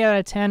give it an 8 out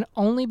of 10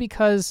 only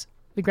because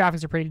the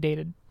graphics are pretty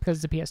dated because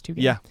it's a PS2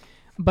 game. Yeah.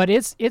 But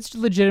it's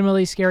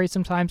legitimately scary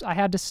sometimes. I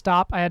had to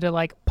stop. I had to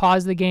like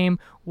pause the game,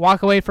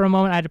 walk away for a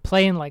moment. I had to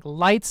play in like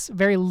lights,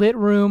 very lit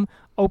room,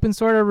 open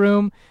sort of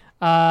room.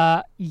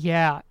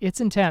 Yeah,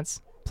 it's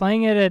intense.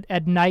 Playing it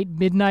at night,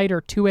 midnight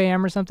or 2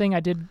 a.m. or something, I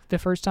did the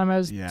first time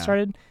I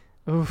started.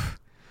 Oof.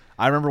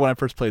 I remember when I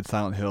first played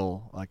Silent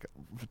Hill like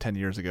 10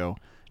 years ago,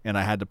 and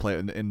I had to play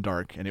it in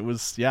dark, and it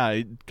was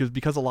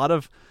because a lot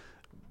of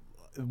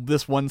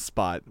this one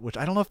spot, which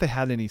I don't know if they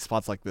had any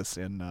spots like this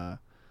in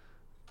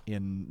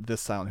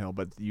this Silent Hill,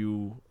 but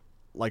you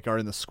like are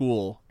in the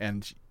school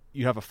and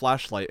you have a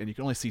flashlight and you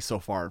can only see so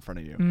far in front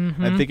of you.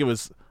 Mm-hmm. I think it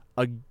was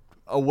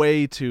a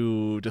way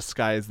to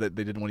disguise that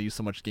they didn't want to use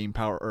so much game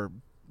power or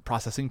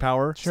processing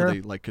power, so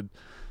they like could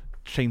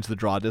change the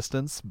draw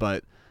distance,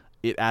 but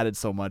it added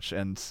so much,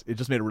 and it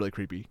just made it really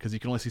creepy because you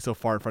can only see so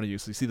far in front of you.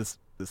 So you see this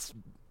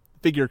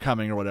figure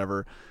coming or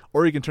whatever,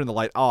 or you can turn the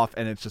light off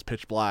and it's just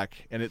pitch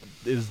black, and it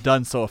is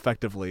done so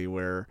effectively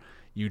where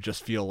you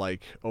just feel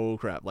like, oh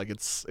crap, like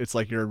it's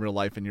like you're in real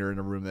life and you're in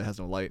a room that has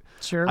no light.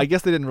 Sure. I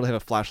guess they didn't really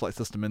have a flashlight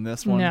system in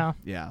this one. No.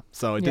 Yeah.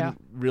 So it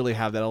didn't really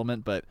have that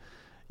element, but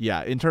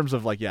yeah, in terms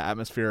of like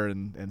atmosphere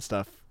and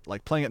stuff,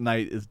 like playing at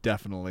night is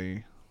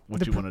definitely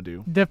what you want to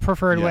do. The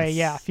preferred way,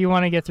 yeah, if you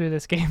want to get through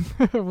this game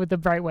with the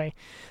bright way.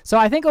 So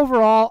I think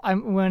overall,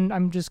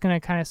 I'm just going to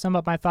kind of sum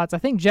up my thoughts. I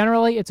think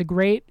generally it's a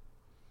great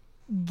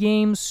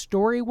game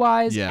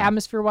story-wise,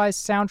 atmosphere-wise,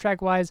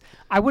 soundtrack-wise.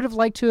 I would have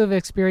liked to have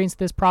experienced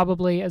this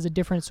probably as a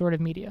different sort of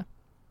media.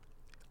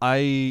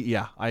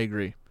 I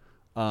agree.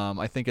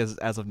 I think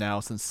as of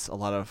now, since a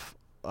lot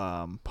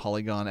of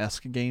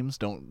Polygon-esque games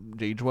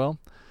don't age well,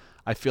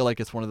 I feel like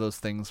it's one of those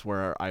things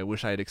where I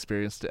wish I had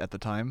experienced it at the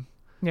time.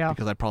 Yeah.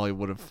 Because I probably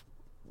would have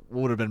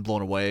been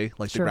blown away.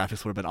 Like the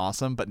graphics would have been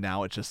awesome, but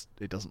now it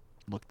doesn't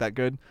look that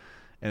good,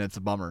 and it's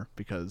a bummer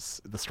because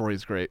the story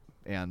is great,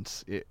 and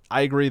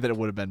I agree that it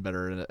would have been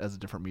better as a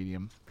different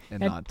medium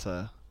and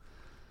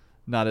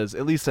not as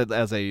at least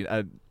as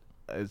a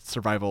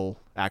survival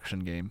action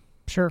game.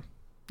 Sure.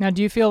 Now,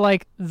 do you feel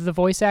like the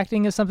voice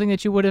acting is something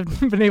that you would have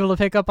been able to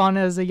pick up on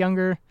as a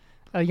younger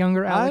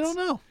Alex? I don't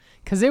know.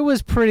 Because it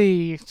was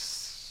pretty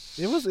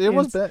It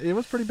was bad. It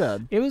was pretty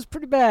bad. It was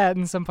pretty bad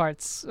in some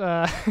parts,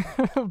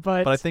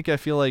 but I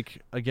feel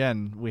like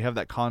again we have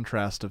that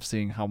contrast of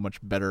seeing how much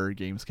better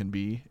games can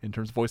be in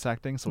terms of voice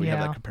acting. So we have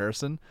that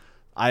comparison.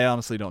 I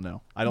honestly don't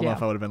know. I don't know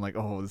if I would have been like,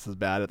 oh, this is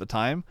bad at the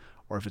time,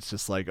 or if it's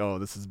just like, oh,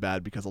 this is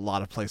bad because a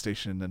lot of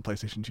PlayStation and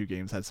PlayStation 2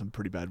 games had some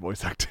pretty bad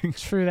voice acting.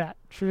 True that.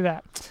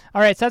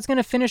 All right, so that's going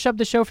to finish up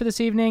the show for this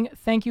evening.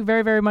 Thank you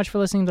very, very much for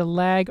listening to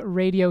Lag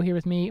Radio here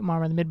with me,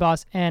 Marmar the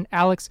Mid-Boss, and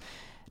Alex.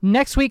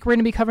 Next week, we're going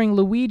to be covering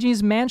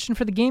Luigi's Mansion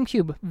for the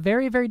GameCube.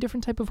 Very, very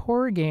different type of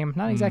horror game.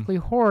 Not exactly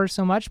horror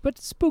so much, but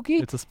spooky.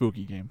 It's a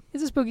spooky game.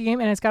 It's a spooky game,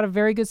 and it's got a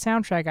very good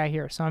soundtrack, I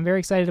hear. So I'm very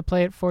excited to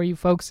play it for you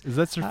folks. Is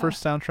that your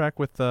first soundtrack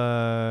with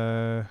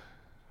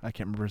I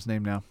can't remember his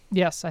name now.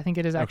 Yes, I think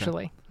it is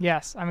actually. Okay.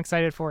 Yes, I'm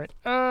excited for it.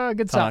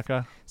 Good Tanaka.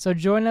 stuff. So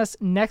join us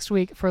next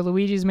week for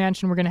Luigi's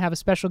Mansion. We're going to have a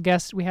special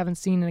guest we haven't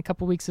seen in a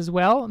couple weeks as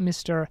well,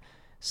 Mr.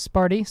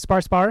 Spar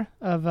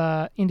of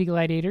Indie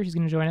Gladiator. He's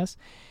going to join us.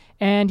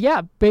 And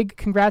yeah, big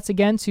congrats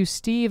again to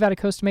Steve out of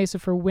Costa Mesa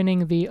for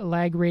winning the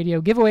Lag Radio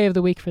giveaway of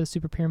the week for the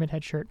Super Pyramid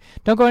Head shirt.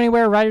 Don't go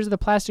anywhere. Riders of the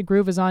Plastic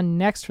Groove is on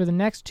next for the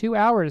next 2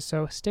 hours,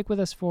 so stick with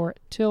us for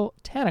till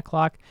 10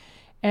 o'clock.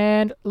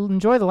 And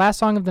enjoy the last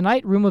song of the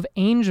night, Room of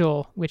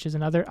Angel, which is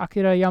another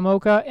Akira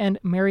Yamaoka and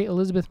Mary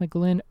Elizabeth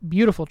McGlynn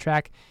beautiful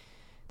track.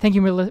 Thank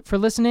you for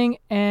listening,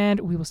 and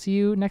we will see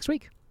you next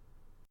week.